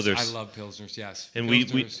mean, I know there's. I love Pilsners. Yes, and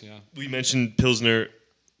we mentioned Pilsner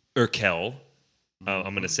Urquell.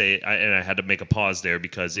 I'm going to say, and I had to make a pause there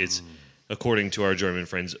because it's according to our German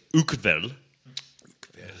friends Urquell.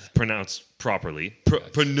 Pronounced properly.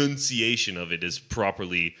 Pronunciation of it is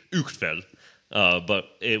properly Urquell. But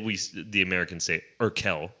the Americans say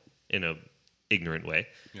Urquell in a ignorant way.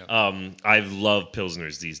 Yeah. I've loved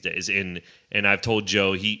Pilsners these days, and I've told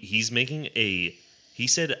Joe he's making an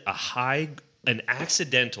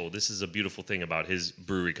accidental. This is a beautiful thing about his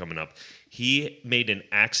brewery coming up. He made an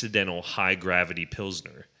accidental high gravity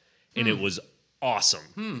Pilsner, and it was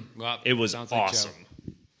awesome. Well, it was awesome.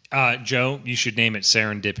 Like Joe, you should name it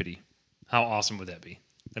Serendipity. How awesome would that be?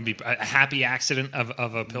 That'd be a happy accident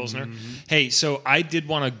of a Pilsner. Mm-hmm. Hey, so I did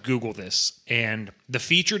want to Google this, and the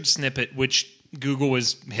featured snippet, which Google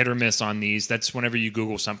is hit or miss on these, that's whenever you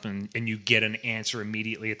Google something and you get an answer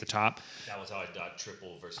immediately at the top. That was how I got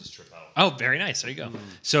triple versus trip out. Oh, very nice. There you go.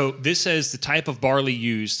 So this says the type of barley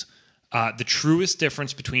used. The truest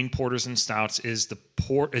difference between porters and stouts is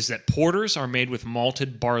that porters are made with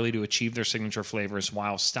malted barley to achieve their signature flavors,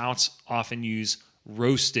 while stouts often use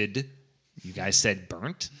roasted. You guys said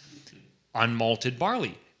burnt, unmalted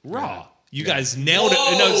barley, raw. You guys nailed it.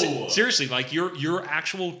 No, seriously, like your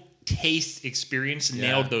actual taste experience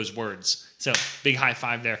nailed those words. So big high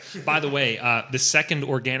five there. By the way, the second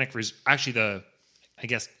organic, depending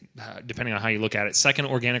on how you look at it, second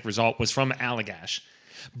organic result was from Allagash.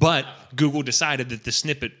 But Google decided that the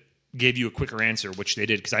snippet gave you a quicker answer, which they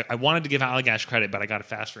did, because I wanted to give Allagash credit, but I got a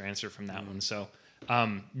faster answer from that one. So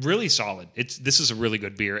really solid. This is a really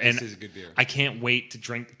good beer. This is a good beer. I can't wait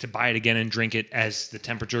to buy it again and drink it as the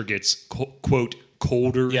temperature gets quote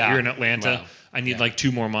colder here in Atlanta. Wow. I need like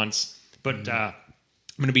 2 more months, but I'm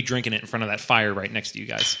going to be drinking it in front of that fire right next to you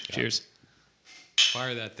guys. Yeah. Cheers.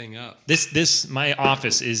 Fire that thing up. My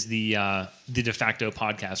office is the de facto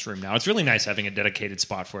podcast room now. It's really nice having a dedicated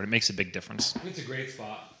spot for it. It makes a big difference. It's a great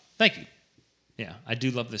spot. Thank you. Yeah, I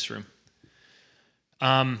do love this room.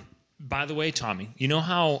 By the way, Tommy, you know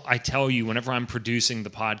how I tell you whenever I'm producing the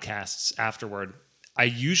podcasts afterward, I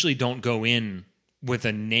usually don't go in with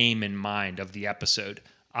a name in mind of the episode.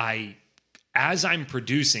 As I'm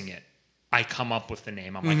producing it, I come up with the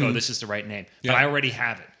name. I'm like, oh, this is the right name. Yeah. But I already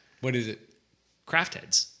have it. What is it? Craft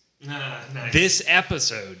Heads. Nice. This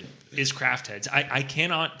episode is Craft Heads. I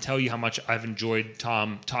cannot tell you how much I've enjoyed,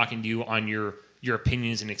 Tom, talking to you on your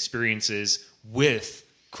opinions and experiences with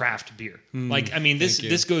craft beer. Like, I mean,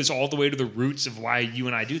 this goes all the way to the roots of why you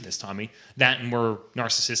and I do this, Tommy. That, and we're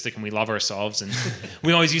narcissistic and we love ourselves, and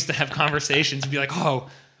we always used to have conversations and be like, oh,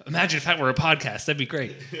 imagine if that were a podcast. That'd be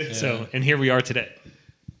great. Yeah. So, and here we are today.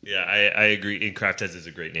 Yeah, I agree. And Craft Heads is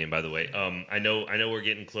a great name, by the way. I know we're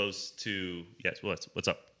getting close to. Yes, what's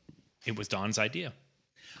up? It was Don's idea.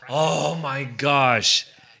 Oh my gosh!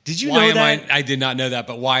 Did you know that? I did not know that,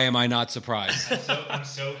 but why am I not surprised? I'm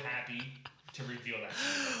so happy to reveal that.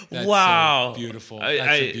 That's Wow. so beautiful. That's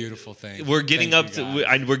a beautiful thing. We're getting Thank up you, to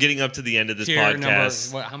guys. we're getting up to the end of this Tier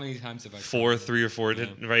podcast. number, how many times have I? 3 or 4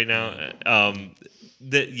 right now.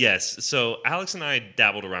 Yes. So Alex and I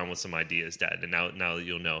dabbled around with some ideas, Dad, and now that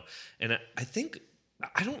you'll know. And I think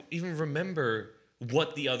I don't even remember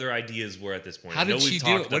what the other ideas were at this point. How I know did she we've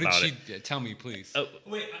do talked it? What did about she it. tell me, please?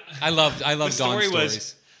 Wait, I love the Dawn's story stories.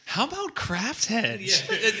 was, how about craft heads?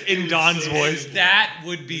 In Dawn's voice. That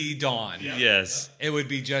would be Dawn. Yes. It would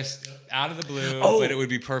be just out of the blue, Oh. but it would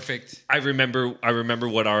be perfect. I remember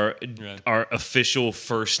what our Yeah. official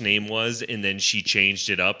first name was, and then she changed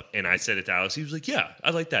it up, and I said it to Alex. He was like, "Yeah, I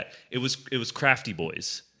like that." It was Crafty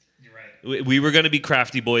Boys. You're right. We were going to be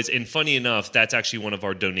Crafty Boys, and funny enough, that's actually one of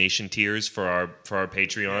our donation tiers for our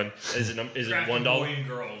Patreon. Is it $1? Boy and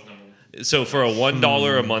girl is number one. So for a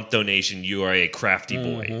 $1 a month donation, you are a crafty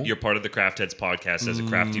boy. Mm-hmm. You're part of the Craft Heads podcast as a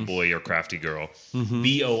crafty boy or crafty girl. Mm-hmm.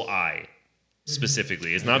 BOI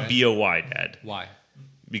specifically. It's not BOY, Dad, Why?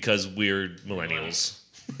 because we're millennials.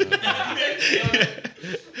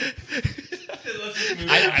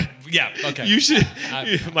 Yeah. Okay. You should.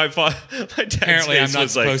 My dad's Apparently, I'm face not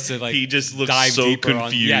was like, supposed to he just looked dive so deeper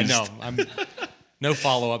confused. On, yeah. No. I'm no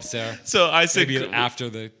follow-ups there. So I said, Maybe after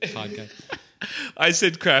the podcast. I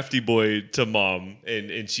said crafty boy to Mom,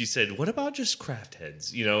 and she said, "What about just Craft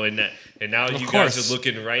Heads?" You know, and now you guys course. are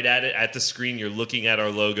looking right at it at the screen. You're looking at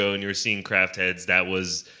our logo, and you're seeing Craft Heads. That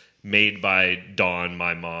was made by Dawn,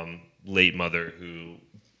 my mom, late mother, who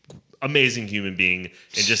amazing human being,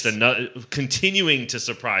 and just another continuing to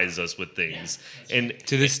surprise us with things. And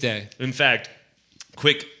To this day. in fact,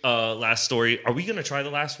 quick last story. Are we going to try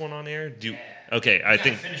the last one on air? Okay, I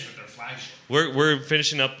think. Finish with their flagship. We're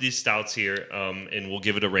finishing up these stouts here, and we'll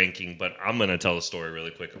give it a ranking. But I'm going to tell a story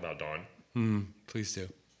really quick about Dawn. Please do.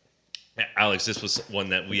 Alex, this was one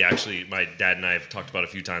that my dad and I have talked about a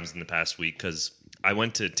few times in the past week, because I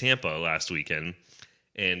went to Tampa last weekend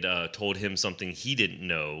and told him something he didn't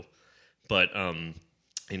know. But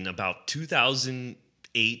in about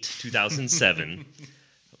 2008, 2007,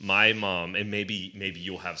 my mom, and maybe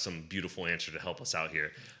you'll have some beautiful answer to help us out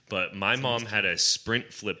here, but my mom had a Sprint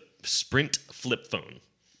flip phone.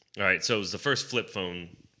 All right, so it was the first flip phone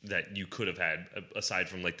that you could have had, aside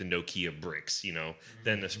from like the Nokia bricks, you know.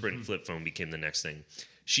 Then the Sprint flip phone became the next thing.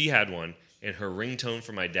 She had one, and her ringtone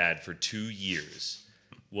for my dad for 2 years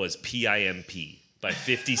was PIMP by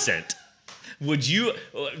 50 Cent. Were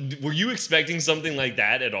you expecting something like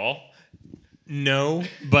that at all? No,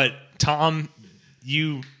 but Tom,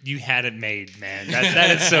 you had it made, man.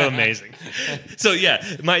 That is so amazing. So yeah,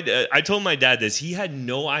 I told my dad this. He had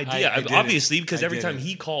no idea, I did obviously, it. because I every did time it.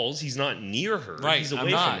 he calls, he's not near her. Right, He's I'm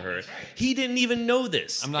away not. from her. He didn't even know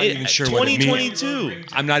this. I'm not even sure what it means.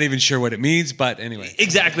 2022. I'm not even sure what it means, but anyway.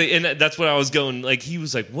 Exactly, and that's what I was going. Like, he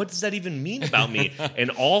was like, "What does that even mean about me?"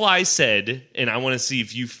 And all I said, and I want to see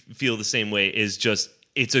if you feel the same way, is just,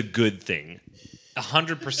 it's a good thing.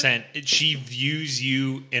 100%. She views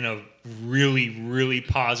you in a really, really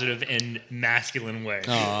positive and masculine way.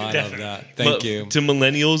 Oh, I Definitely. love that. Thank But you. To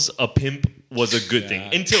millennials, a pimp was a good Yeah.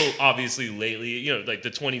 thing until obviously lately, you know, like the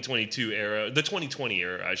 2022 era, the 2020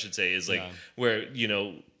 era, I should say, is like where, you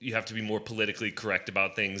know, you have to be more politically correct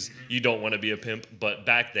about things. You don't want to be a pimp, but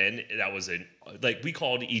back then that was like we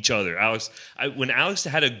called each other. When Alex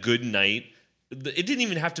had a good night, it didn't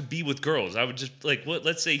even have to be with girls. I would just like,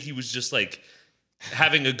 let's say he was just like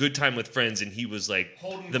having a good time with friends, and he was like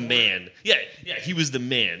the man. Yeah, he was the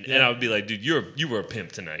man, and I would be like, dude, you were a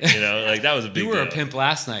pimp tonight. You know, like that was a big. You were a deal. pimp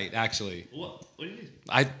last night, actually. What do you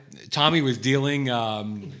mean? Tommy was dealing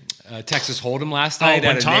Texas Hold'em last night.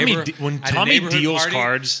 when at a Tommy neighbor- de- when at a Tommy neighborhood deals party.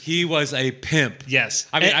 cards- He was a pimp. Yes.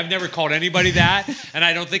 I mean, And- I've never called anybody that, and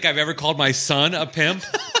I don't think I've ever called my son a pimp.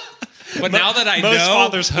 But now that I most know,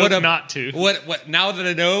 fathers hope what not to. What now that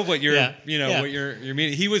I know what you're, Yeah. Yeah. what you're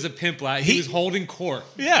meaning, he was a pimp. He was holding court.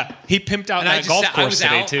 Yeah. He pimped out And I that just golf sat- I course was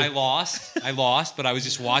today, out. too. I lost, but I was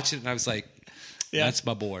just watching it, and I was like, Yeah. "That's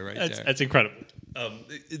my boy right there." That's incredible.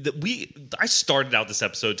 I started out this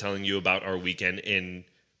episode telling you about our weekend, and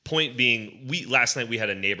point being, last night we had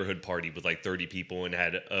a neighborhood party with like 30 people and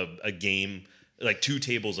had a game, like 2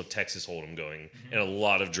 tables of Texas Hold'em going, and a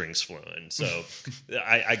lot of drinks flowing. So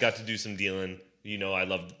I got to do some dealing. You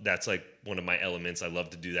know, that's like one of my elements. I love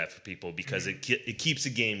to do that for people because it keeps a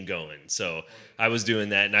game going. So I was doing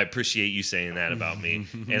that, and I appreciate you saying that about me,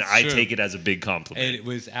 and I Sure. take it as a big compliment. And it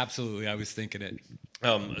was absolutely. I was thinking it.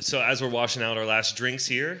 So as we're washing out our last drinks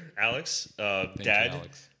here, Alex, Dad, you,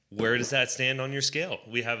 Alex. where does that stand on your scale?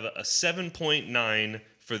 We have a 7.9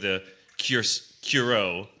 for the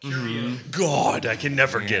Curio. God, I can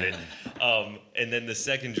never get it. And then the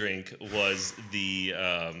second drink was the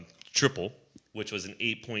triple, which was an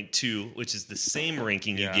 8.2, which is the same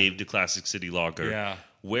ranking you gave to Classic City Lager. Yeah.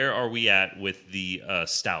 Where are we at with the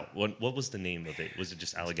stout? What was the name of it? Was it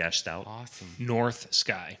just Allagash Stout? Awesome. North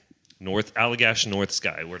Sky. Allagash North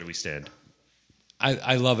Sky. Where do we stand?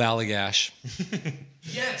 I love Allagash.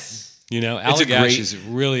 Yes. You know, It's a Allagash great- is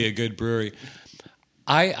really a good brewery.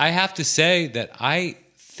 I have to say that I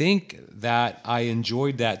think that I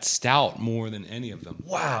enjoyed that stout more than any of them.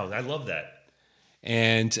 Wow, I love that.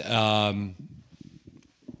 And,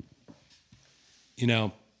 you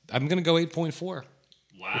know, I'm going to go 8.4.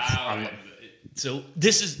 Wow. So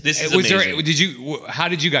this is Was amazing. how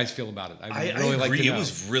did you guys feel about it? I really like agree. to It know.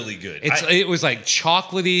 was really good. It was like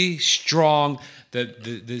chocolatey, strong.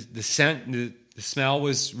 The scent, the smell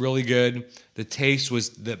was really good. The taste was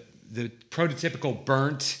the prototypical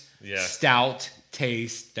burnt stout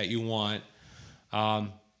taste that you want.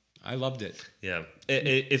 I loved it. Yeah.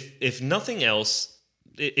 If nothing else,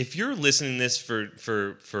 if you're listening to this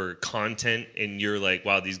for content and you're like,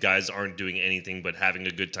 wow, these guys aren't doing anything but having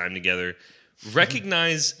a good time together,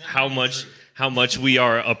 recognize how much we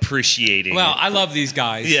are appreciating. Well, I love these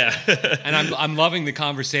guys. Yeah. And I'm loving the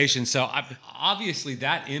conversation. So obviously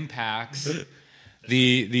that impacts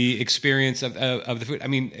the experience of the food. I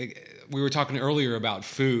mean, we were talking earlier about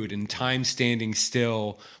food and time standing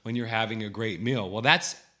still when you're having a great meal. Well,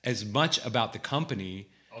 that's as much about the company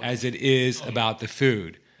as it is about the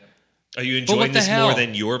food. Are you what enjoying the this hell? more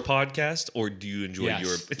than your podcast, or do you enjoy Yes.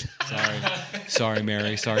 your? Sorry,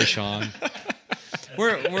 Mary. Sorry, Sean.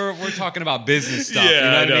 We're talking about business stuff. Yeah, you know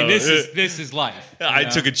I what I mean? know. This is life. you I know?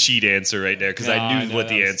 took a cheat answer right there because No, I I knew know what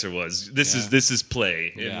the that was- answer was. This is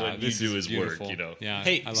play, and Yeah, what you this do is beautiful. work. You know. Yeah.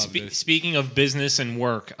 Hey, I love this. speaking of business and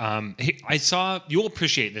work, I saw you'll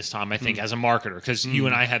appreciate this, Tom. I think as a marketer, because you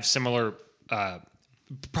and I have similar,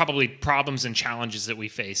 probably problems and challenges that we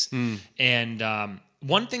face. And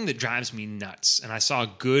one thing that drives me nuts, and I saw a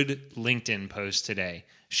good LinkedIn post today.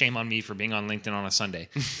 Shame on me for being on LinkedIn on a Sunday,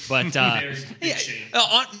 but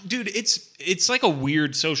dude, it's like a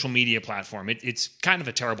weird social media platform. It's kind of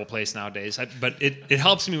a terrible place nowadays, but it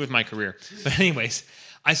helps me with my career. But anyways,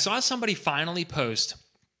 I saw somebody finally post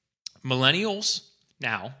millennials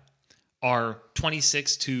now are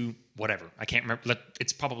 26 to whatever. I can't remember.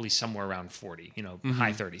 It's probably somewhere around 40,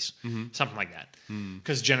 high 30s, something like that.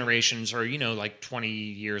 Because generations are, like 20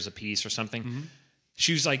 years apiece or something.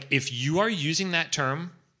 She was like, if you are using that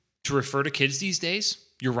term to refer to kids these days,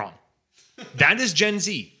 you're wrong. That is Gen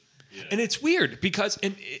Z. Yeah. And it's weird because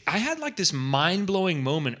I had like this mind-blowing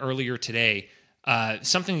moment earlier today,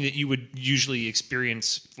 something that you would usually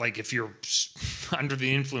experience like if you're under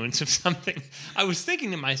the influence of something. I was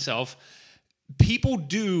thinking to myself, people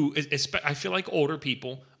do, I feel like older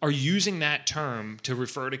people are using that term to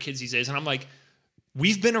refer to kids these days. And I'm like,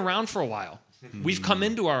 we've been around for a while. We've come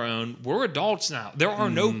into our own. We're adults now. There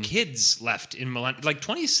are no kids left in millennial. Like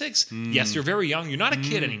 26, yes, you're very young. You're not a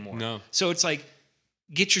kid anymore. No. So it's like,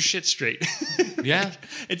 get your shit straight. Yeah.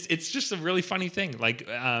 It's just a really funny thing. Like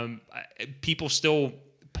people still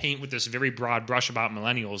paint with this very broad brush about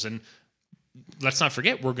millennials, and let's not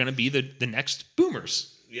forget we're going to be the next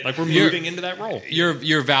boomers. Yeah. Like we're moving into that role.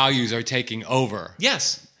 Your values are taking over.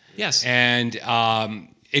 Yes. And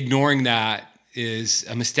ignoring that is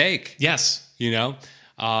a mistake. Yes.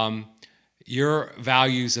 Your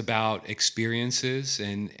values about experiences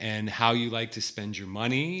and how you like to spend your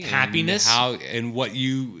money, happiness, and what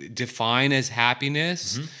you define as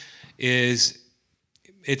happiness is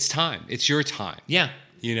it's time. It's your time. Yeah.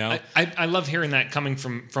 I love hearing that coming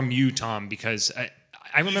from you, Tom, because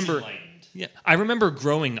I remember I remember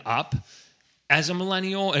growing up as a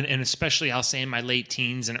millennial, and especially I'll say in my late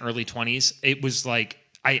teens and early 20s, it was like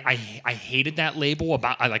I hated that label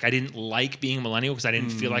about I didn't like being a millennial because I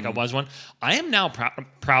didn't feel like I was one. I am now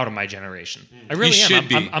proud of my generation. I really am. Should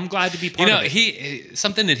be. I'm glad to be part of it.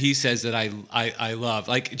 Something that he says that I love,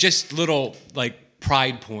 like just little like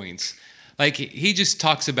pride points. Like he just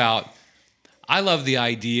talks about, I love the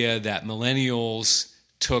idea that millennials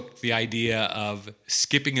took the idea of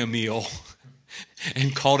skipping a meal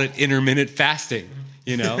and called it intermittent fasting.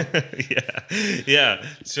 Yeah,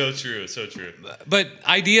 so true. But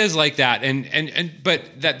ideas like that, but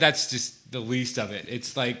that's just the least of it.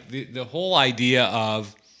 It's like the whole idea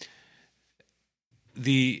of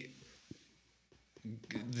the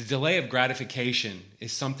delay of gratification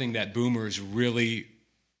is something that boomers really,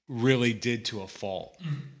 really did to a fault.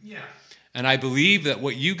 Yeah. And I believe that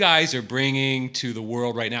what you guys are bringing to the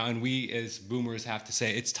world right now, and we as boomers have to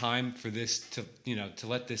say, it's time for this to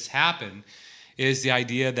let this happen, is the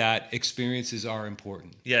idea that experiences are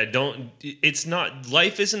important. Yeah, it's not,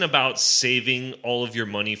 life isn't about saving all of your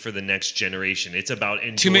money for the next generation. It's about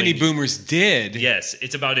enjoying. Too many boomers did. Yes,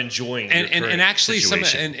 it's about enjoying your current and actually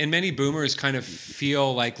situation. and many boomers kind of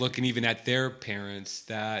feel like, looking even at their parents,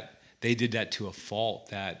 that they did that to a fault,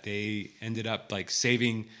 that they ended up like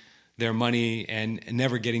saving their money and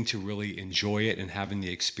never getting to really enjoy it and having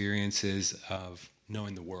the experiences of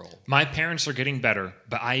knowing the world. My parents are getting better,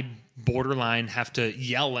 but I borderline have to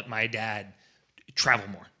yell at my dad, travel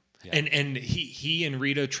more. Yeah. And he and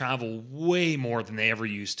Rita travel way more than they ever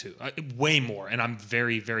used to, way more. And I'm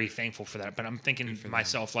very, very thankful for that. But I'm thinking to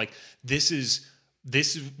myself, like, this was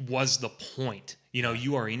the point. You know,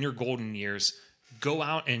 you are in your golden years. Go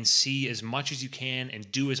out and see as much as you can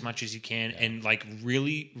and do as much as you can, and like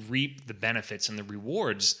really reap the benefits and the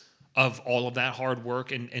rewards of all of that hard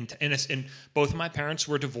work. And both of my parents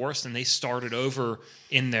were divorced, and they started over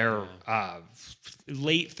in their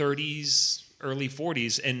late 30s, early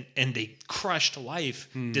 40s, and they crushed life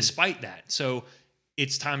despite that. So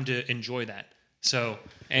it's time to enjoy that. So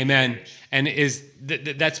amen. And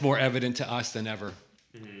that's more evident to us than ever.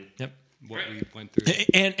 Mm-hmm. Yep. What we went through.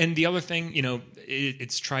 And the other thing, you know,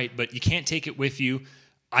 it's trite, but you can't take it with you.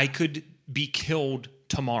 I could be killed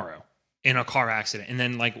tomorrow in a car accident. And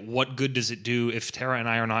then, like, what good does it do if Tara and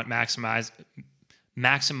I are not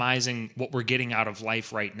maximizing what we're getting out of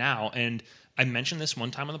life right now? And I mentioned this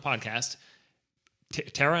one time on the podcast.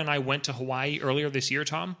 Tara and I went to Hawaii earlier this year,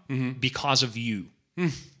 Tom, because of you.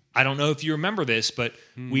 I don't know if you remember this, but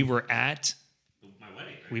we were at my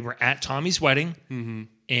wedding. Right? We were at Tommy's wedding. Mm-hmm.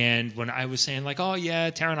 And when I was saying, like, oh, yeah,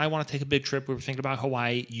 Tara and I want to take a big trip, we were thinking about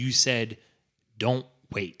Hawaii, you said, don't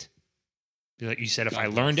wait. You said, if I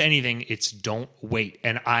learned anything, it's don't wait.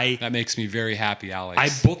 And that makes me very happy,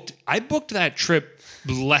 Alex. I booked that trip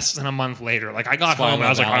less than a month later. Like, I got home and I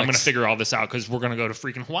was like, I'm going to figure all this out because we're going to go to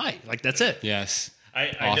freaking Hawaii. Like, that's it. Yes.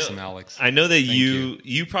 Awesome, Alex. I know that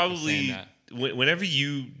you probably, whenever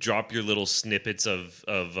you drop your little snippets of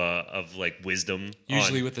like wisdom,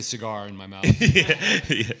 usually with a cigar in my mouth.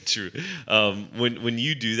 yeah, true. When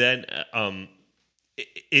you do that, I'm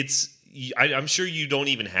sure you don't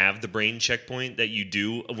even have the brain checkpoint that you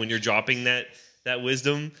do when you're dropping that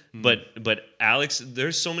wisdom. But Alex,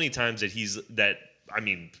 there's so many times that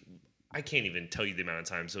I can't even tell you the amount of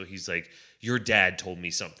time. So he's like, your dad told me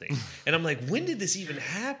something. And I'm like, when did this even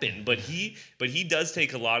happen? But he does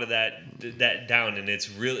take a lot of that down, and it's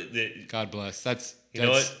really God bless. That's know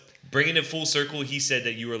what? Bringing it full circle, he said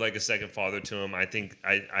that you were like a second father to him. I think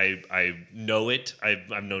I know it.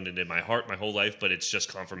 I've known it in my heart my whole life, but it's just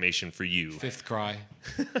confirmation for you. Fifth cry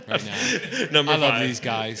right now. Number 5. I love these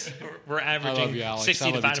guys. We're averaging I love you, Alex.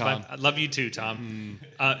 60 divided by. I love you too, Tom.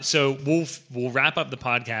 So we'll wrap up the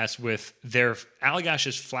podcast with their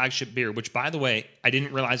Allagash's flagship beer, which, by the way, I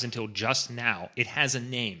didn't realize until just now. It has a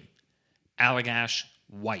name, Allagash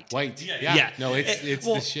White. Yeah. No, it's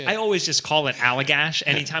the shit. I always just call it Allagash.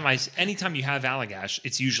 Anytime you have Allagash,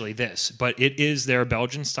 it's usually this. But it is their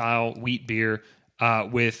Belgian style wheat beer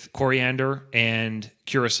with coriander and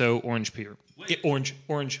curacao orange peel. Orange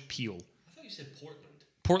peel. I thought you said Portland.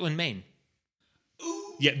 Portland, Maine.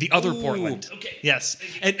 Ooh. Yeah, the other Portland. Okay. Yes.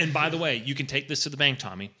 And by the way, you can take this to the bank,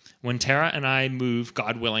 Tommy. When Tara and I move,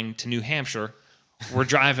 God willing, to New Hampshire, we're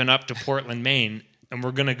driving up to Portland, Maine, and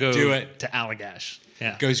we're going to go to Allagash.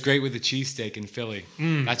 Yeah. Goes great with the cheesesteak in Philly.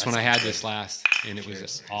 That's when I had this last, and it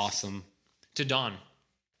was awesome. To Dawn.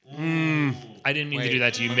 I didn't mean to do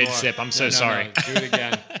that to you mid-sip. I'm so sorry. No. Do it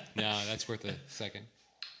again. No, that's worth a second.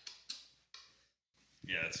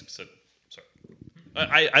 Yeah, sorry.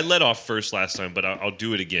 I let off first last time, but I'll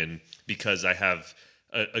do it again because I have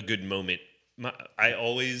a good moment. I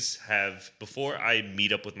always have, before I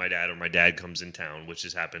meet up with my dad or my dad comes in town, which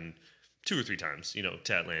has happened 2 or 3 times,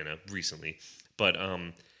 to Atlanta recently. But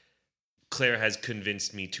Claire has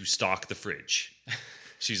convinced me to stock the fridge.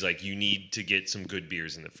 She's like, you need to get some good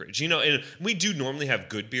beers in the fridge. And we do normally have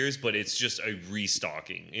good beers, but it's just a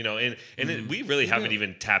restocking, and we really haven't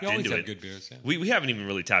even tapped into it. Good beers, yeah. We haven't even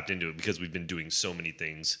really tapped into it because we've been doing so many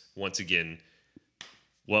things. Once again,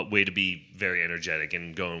 what way to be very energetic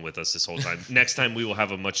and going with us this whole time. Next time we will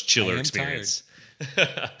have a much chiller experience.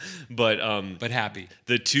 But happy.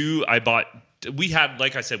 The 2 I bought, we had,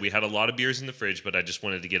 like I said, we had a lot of beers in the fridge, but I just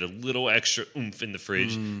wanted to get a little extra oomph in the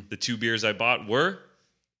fridge. The 2 beers I bought were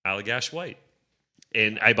Allagash White.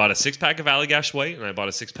 And I bought a 6-pack of Allagash White, and I bought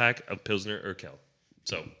a 6-pack of Pilsner Urquell.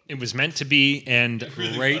 So it was meant to be, and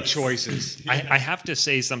great choices. I have to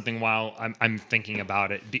say something while I'm thinking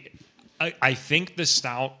about it. I think the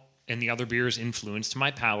stout and the other beers influenced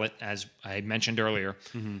my palate, as I mentioned earlier.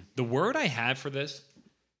 The word I had for this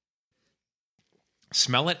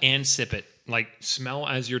Smell it and sip it. Like, smell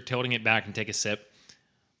as you're tilting it back and take a sip.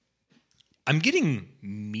 I'm getting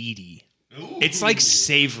meaty. Ooh. It's like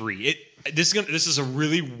savory. This is a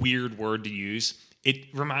really weird word to use. It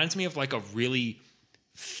reminds me of like a really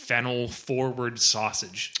fennel forward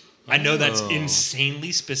sausage. I know that's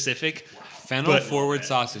insanely specific. Fennel forward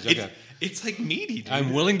sausage. Okay. It's like meaty, dude.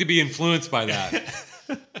 I'm willing to be influenced by that.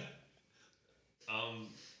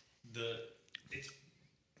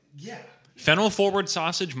 Fennel forward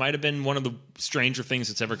sausage might have been one of the stranger things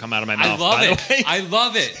that's ever come out of my mouth. I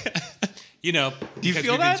love it. You know, do you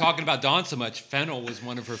feel we've that? been talking about Dawn so much, fennel was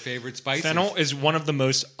one of her favorite spices. Fennel is one of the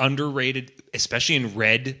most underrated, especially in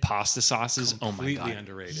red pasta sauces. Completely oh my God.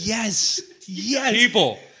 Underrated. Yes.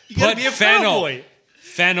 People, put fennel.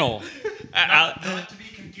 Fennel. Not to be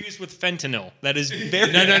confused with fentanyl. That is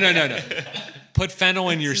very... No. Put fennel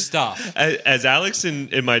in your stuff. As Alex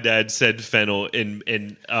and my dad said fennel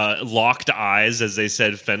in locked eyes as they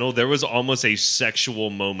said fennel, there was almost a sexual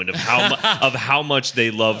moment of how much they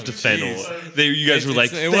loved fennel. You guys were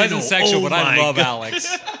like, it wasn't sexual, but I love God.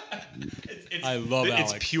 Alex. I love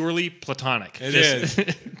Alex. It's purely platonic. It is.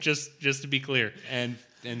 Just to be clear. And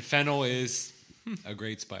fennel is a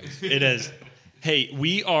great spice. It is. Hey,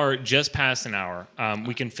 we are just past an hour.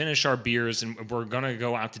 We can finish our beers, and we're going to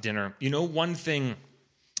go out to dinner. You know, one thing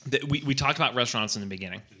that we talked about restaurants in the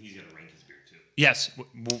beginning. He's going to rank his beer, too. Yes,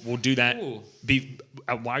 we'll do that. Ooh.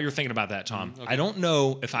 While you're thinking about that, Tom, okay. I don't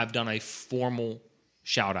know if I've done a formal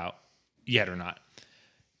shout-out yet or not.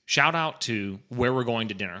 Shout-out to where we're going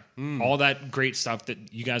to dinner. All that great stuff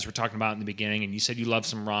that you guys were talking about in the beginning, and you said you love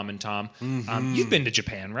some ramen, Tom. Mm-hmm. You've been to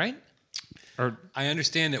Japan, right? I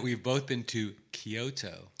understand that we've both been to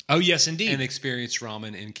Kyoto. Oh, yes, indeed. And experienced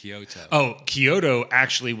ramen in Kyoto. Oh, Kyoto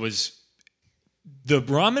actually was... The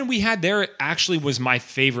ramen we had there actually was my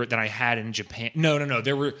favorite that I had in Japan. No.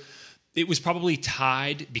 It was probably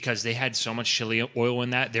tied because they had so much chili oil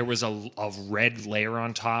in that. There was a red layer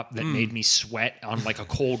on top that made me sweat on like a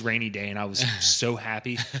cold, rainy day, and I was so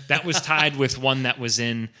happy. That was tied with one that was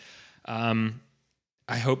in...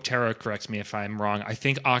 I hope Tara corrects me if I'm wrong. I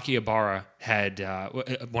think Akihabara had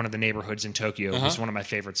one of the neighborhoods in Tokyo. It was one of my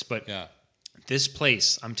favorites. But this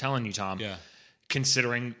place, I'm telling you, Tom,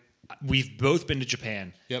 considering we've both been to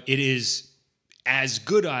Japan, it is as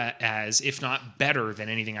good as, if not better than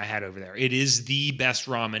anything I had over there. It is the best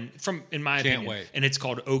ramen, in my opinion. Wait. And it's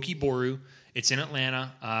called Okiboru. It's in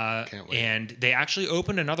Atlanta. Can't wait. And they actually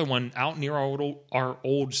opened another one out near our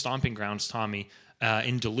old stomping grounds, Tommy,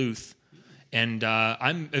 in Duluth. And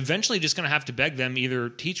I'm eventually just going to have to beg them either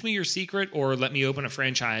teach me your secret or let me open a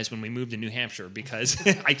franchise when we move to New Hampshire because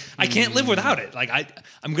I can't live without it. Like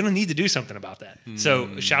I'm going to need to do something about that.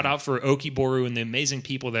 So shout out for Okiboru and the amazing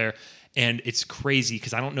people there. And it's crazy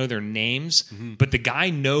because I don't know their names, but the guy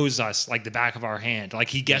knows us like the back of our hand. Like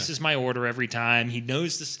he guesses my order every time. He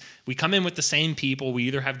knows this. We come in with the same people. We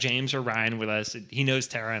either have James or Ryan with us. He knows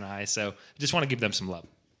Tara and I. So I just want to give them some love.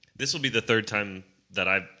 This will be the third time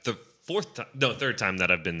that third time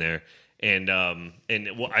that I've been there, and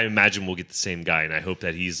I imagine we'll get the same guy, and I hope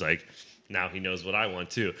that he's like, now he knows what I want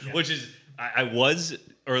too. Yeah. Which is, I was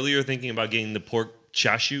earlier thinking about getting the pork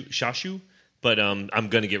shashu, but I'm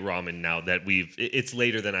gonna get ramen now that it's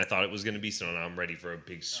later than I thought it was gonna be, so now I'm ready for a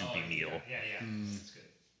big soupy meal. Yeah. That's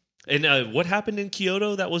good. And what happened in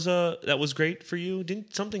Kyoto that was great for you?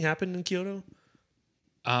 Didn't something happen in Kyoto?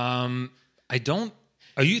 I don't.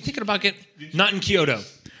 Are you thinking about not in Kyoto?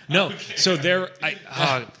 No. Okay. So there, hey,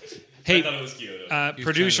 I thought it was Kyoto.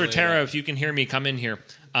 Producer Tara, if you can hear me, come in here.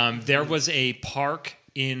 There was a park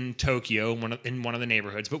in Tokyo, in one of the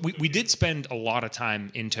neighborhoods, but we did spend a lot of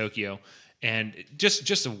time in Tokyo, and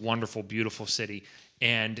just a wonderful, beautiful city.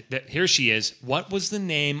 And here she is. What was the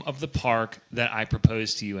name of the park that I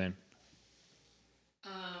proposed to you in?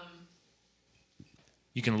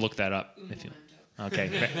 You can look that up if you.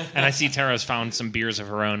 Okay, and I see Tara's found some beers of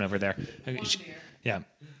her own over there. Beer. Yeah,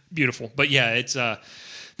 beautiful. But yeah, it's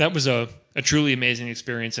that was a truly amazing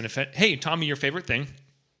experience. And hey, Tommy, your favorite thing?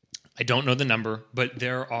 I don't know the number, but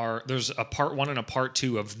there's a part 1 and a part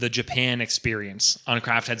 2 of the Japan experience on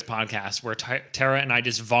Craft Heads podcast where Tara and I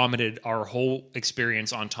just vomited our whole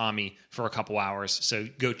experience on Tommy for a couple hours. So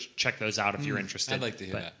go check those out if you're interested. I'd like to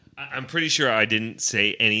hear that. I'm pretty sure I didn't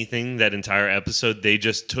say anything that entire episode. They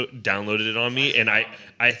just downloaded it on me, and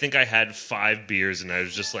I think I had 5 beers, and I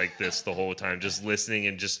was just like this the whole time, just listening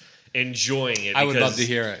and just enjoying it. I would love to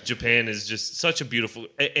hear it. Japan is just such a beautiful...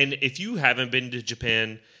 And if you haven't been to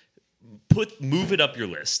Japan, move it up your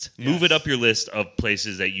list. Yes. Move it up your list of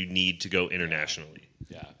places that you need to go internationally.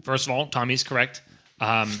 Yeah. First of all, Tommy's correct.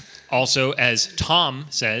 Also, as Tom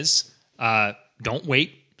says, don't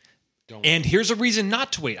wait. Don't And here's a reason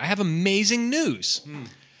not to wait. I have amazing news.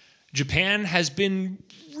 Japan has been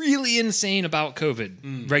really insane about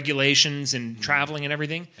COVID regulations and traveling and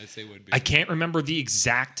everything. As they would be. I can't remember the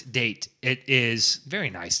exact date. It is very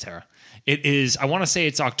nice, Tara. It is, I want to say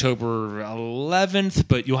it's October 11th,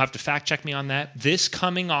 but you'll have to fact check me on that. This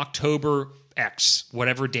coming October X,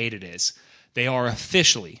 whatever date it is, they are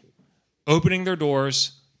officially opening their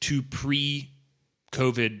doors to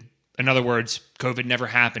pre-COVID. In other words, COVID never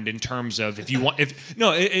happened in terms of if you want,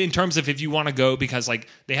 in terms of if you want to go, because like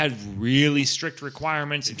they had really strict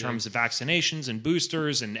requirements in terms of vaccinations and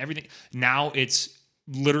boosters and everything. Now it's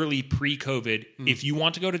literally pre-COVID. If you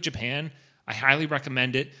want to go to Japan, I highly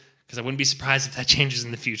recommend it, because I wouldn't be surprised if that changes in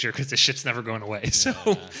the future, because the shit's never going away. So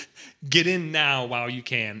get in now while you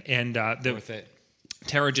can. And Worth it.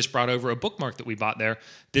 Tara just brought over a bookmark that we bought there.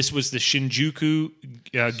 This was the Shinjuku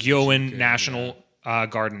Gyoen National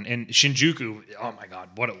Garden. And Shinjuku, oh my God,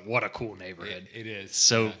 what a cool neighborhood. It is.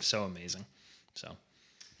 So amazing. So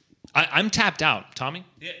I'm tapped out. Tommy?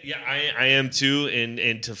 Yeah, I am too.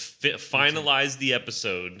 And to finalize the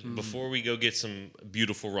episode, before we go get some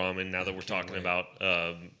beautiful ramen, now that we're talking about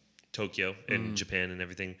Tokyo and Japan and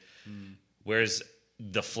everything, where's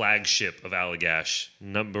the flagship of Allagash?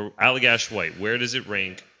 Allagash White, where does it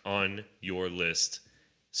rank on your list?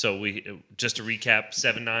 So we just to recap: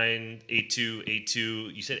 7.9, 8.2,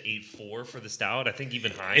 8.2. You said 8.4 for the stout. I think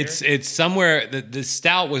even higher. It's somewhere. The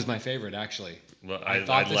stout was my favorite, actually. Well, I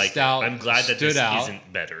thought the like stout I'm glad that stood this out.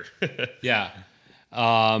 isn't better. Yeah,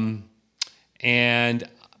 and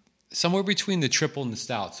somewhere between the triple and the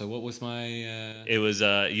stout. So what was my? It was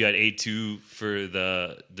you had 8.2 for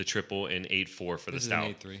the triple and 8.4 for the This is stout.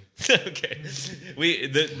 an 8.3. Okay,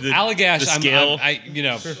 the Allagash. the scale.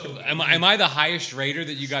 Am I the highest rater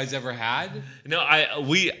that you guys ever had? No,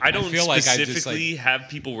 I don't feel like I just, specifically have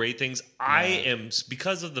people rate things. I am,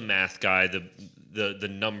 because of the math guy, the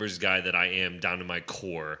numbers guy that I am down to my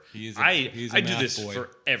core. He's I a do math this boy. for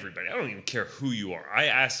everybody. I don't even care who you are. I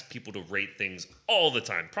ask people to rate things all the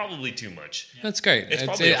time, probably too much. That's great. It's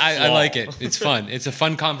probably a I flaw. like it. It's fun. It's a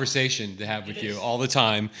fun conversation to have with you all the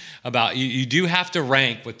time about you do have to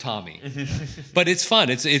rank with Tommy, but it's fun.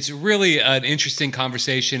 It's really an interesting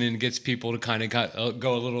conversation and gets people to kind of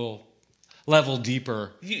go a little level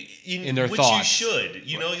deeper in their which thoughts. You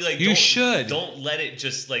should. You should. Don't let it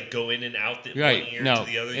just like go in and out one Right? ear No,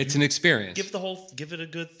 to the other. it's an experience. Give it a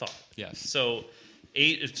good thought. Yes. So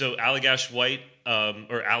Allagash White,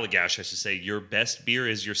 or Allagash, I should say, your best beer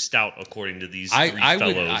is your stout, according to these three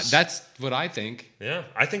fellows. That's what I think. Yeah,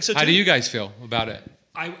 I think so too. How do you guys feel about it?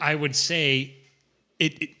 I would say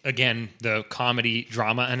it again, the comedy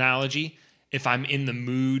drama analogy. If I'm in the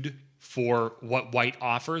mood for what White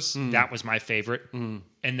offers, that was my favorite. And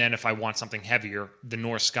then if I want something heavier, the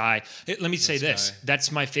North Sky. Let me say this: Sky.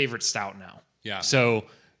 that's my favorite stout now. Yeah. So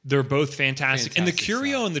they're both fantastic. And the Fantastic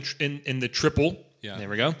Curio and the triple. Yeah. There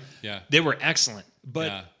we go. Yeah. They were excellent, but.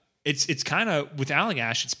 Yeah. It's kind of with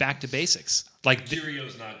Allagash. It's back to basics. Like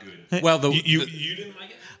Curio's not good. Well, you didn't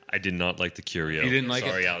like it. I did not like the Curio. You didn't like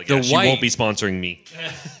Sorry, it? Allagash. The white- You won't be sponsoring me.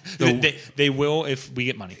 They will if we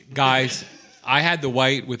get money. Guys, I had the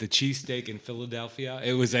white with a cheesesteak in Philadelphia.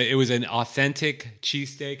 It was an authentic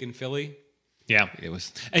cheesesteak in Philly. Yeah, It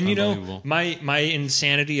was and unbelievable. my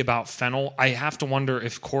insanity about fennel. I have to wonder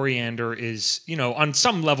if coriander is on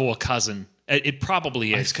some level a cousin. It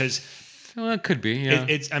probably is because Well, it could be. Yeah.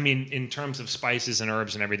 it's. I mean, in terms of spices and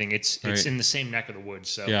herbs and everything, it's Right. in the same neck of the woods.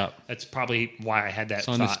 So Yeah. that's probably why I had that. It's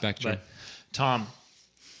on the thought. spectrum. But, Tom,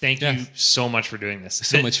 thank Yeah. you so much for doing this.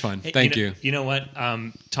 So much fun. Hey, Thank you. you. You know what,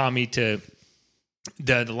 Tommy, to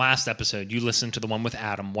the last episode, you listened to the one with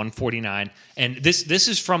Adam, 149, and this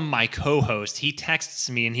is from my co-host. He texts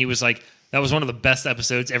me and he was like, "That was one of the best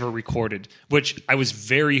episodes ever recorded," which I was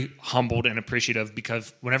very humbled and appreciative,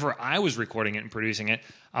 because whenever I was recording it and producing it,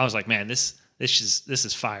 I was like, "Man, this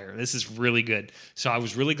is fire. This is really good." So I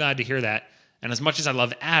was really glad to hear that. And as much as I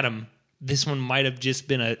love Adam, this one might have just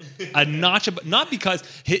been a notch, not because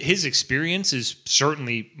his experience is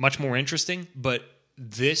certainly much more interesting, but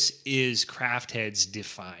this is Craft Heads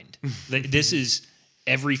defined. This is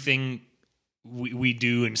everything we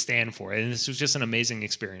do and stand for. And this was just an amazing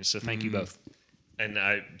experience. So thank you both. And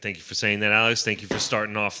I thank you for saying that, Alex. Thank you for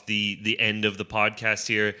starting off the end of the podcast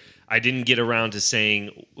here. I didn't get around to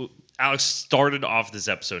saying, Alex started off this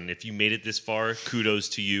episode, and if you made it this far, kudos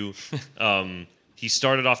to you. He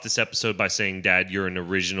started off this episode by saying, "Dad, you're an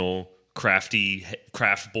original craft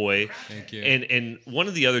boy." Thank you. And one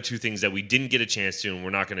of the other two things that we didn't get a chance to, and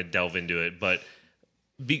we're not going to delve into it, but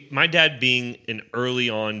my dad being an early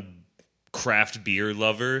on craft beer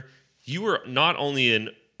lover, you were not only an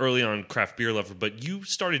early on craft beer lover, but you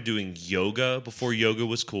started doing yoga before yoga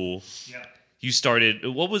was cool. Yeah. You started.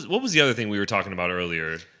 What was the other thing we were talking about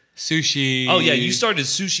earlier? Sushi. Oh yeah, you started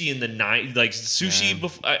sushi in the night. Like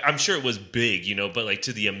sushi, I'm sure it was big, but like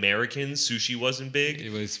to the Americans, sushi wasn't big.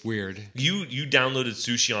 It was weird. You downloaded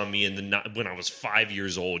sushi on me when I was 5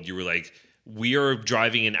 years old. You were like, we are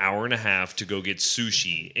driving an hour and a half to go get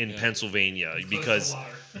sushi in Pennsylvania because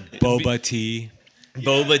Boba tea.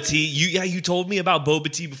 Boba tea. You told me about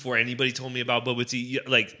boba tea before anybody told me about boba tea.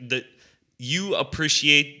 You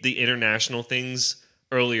appreciate the international things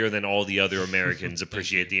earlier than all the other Americans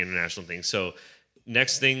appreciate the international things. So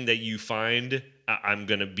next thing that you find, I'm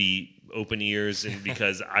going to be open ears, and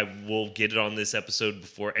because I will get it on this episode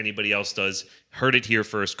before anybody else does. Heard it here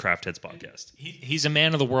first, Craft Heads Podcast. He's a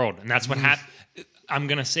man of the world, and that's what I'm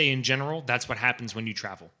going to say in general, that's what happens when you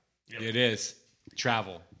travel. Yep. It is.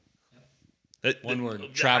 Travel. One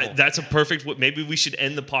word. Travel. That's a perfect... Maybe we should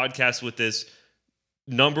end the podcast with this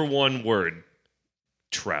number one word.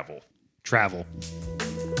 Travel. Travel.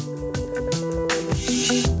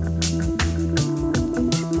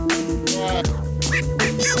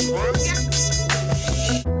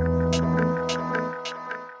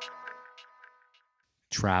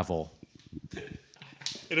 Travel.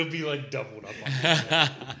 It'll be like doubled up on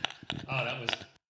that. Oh, that was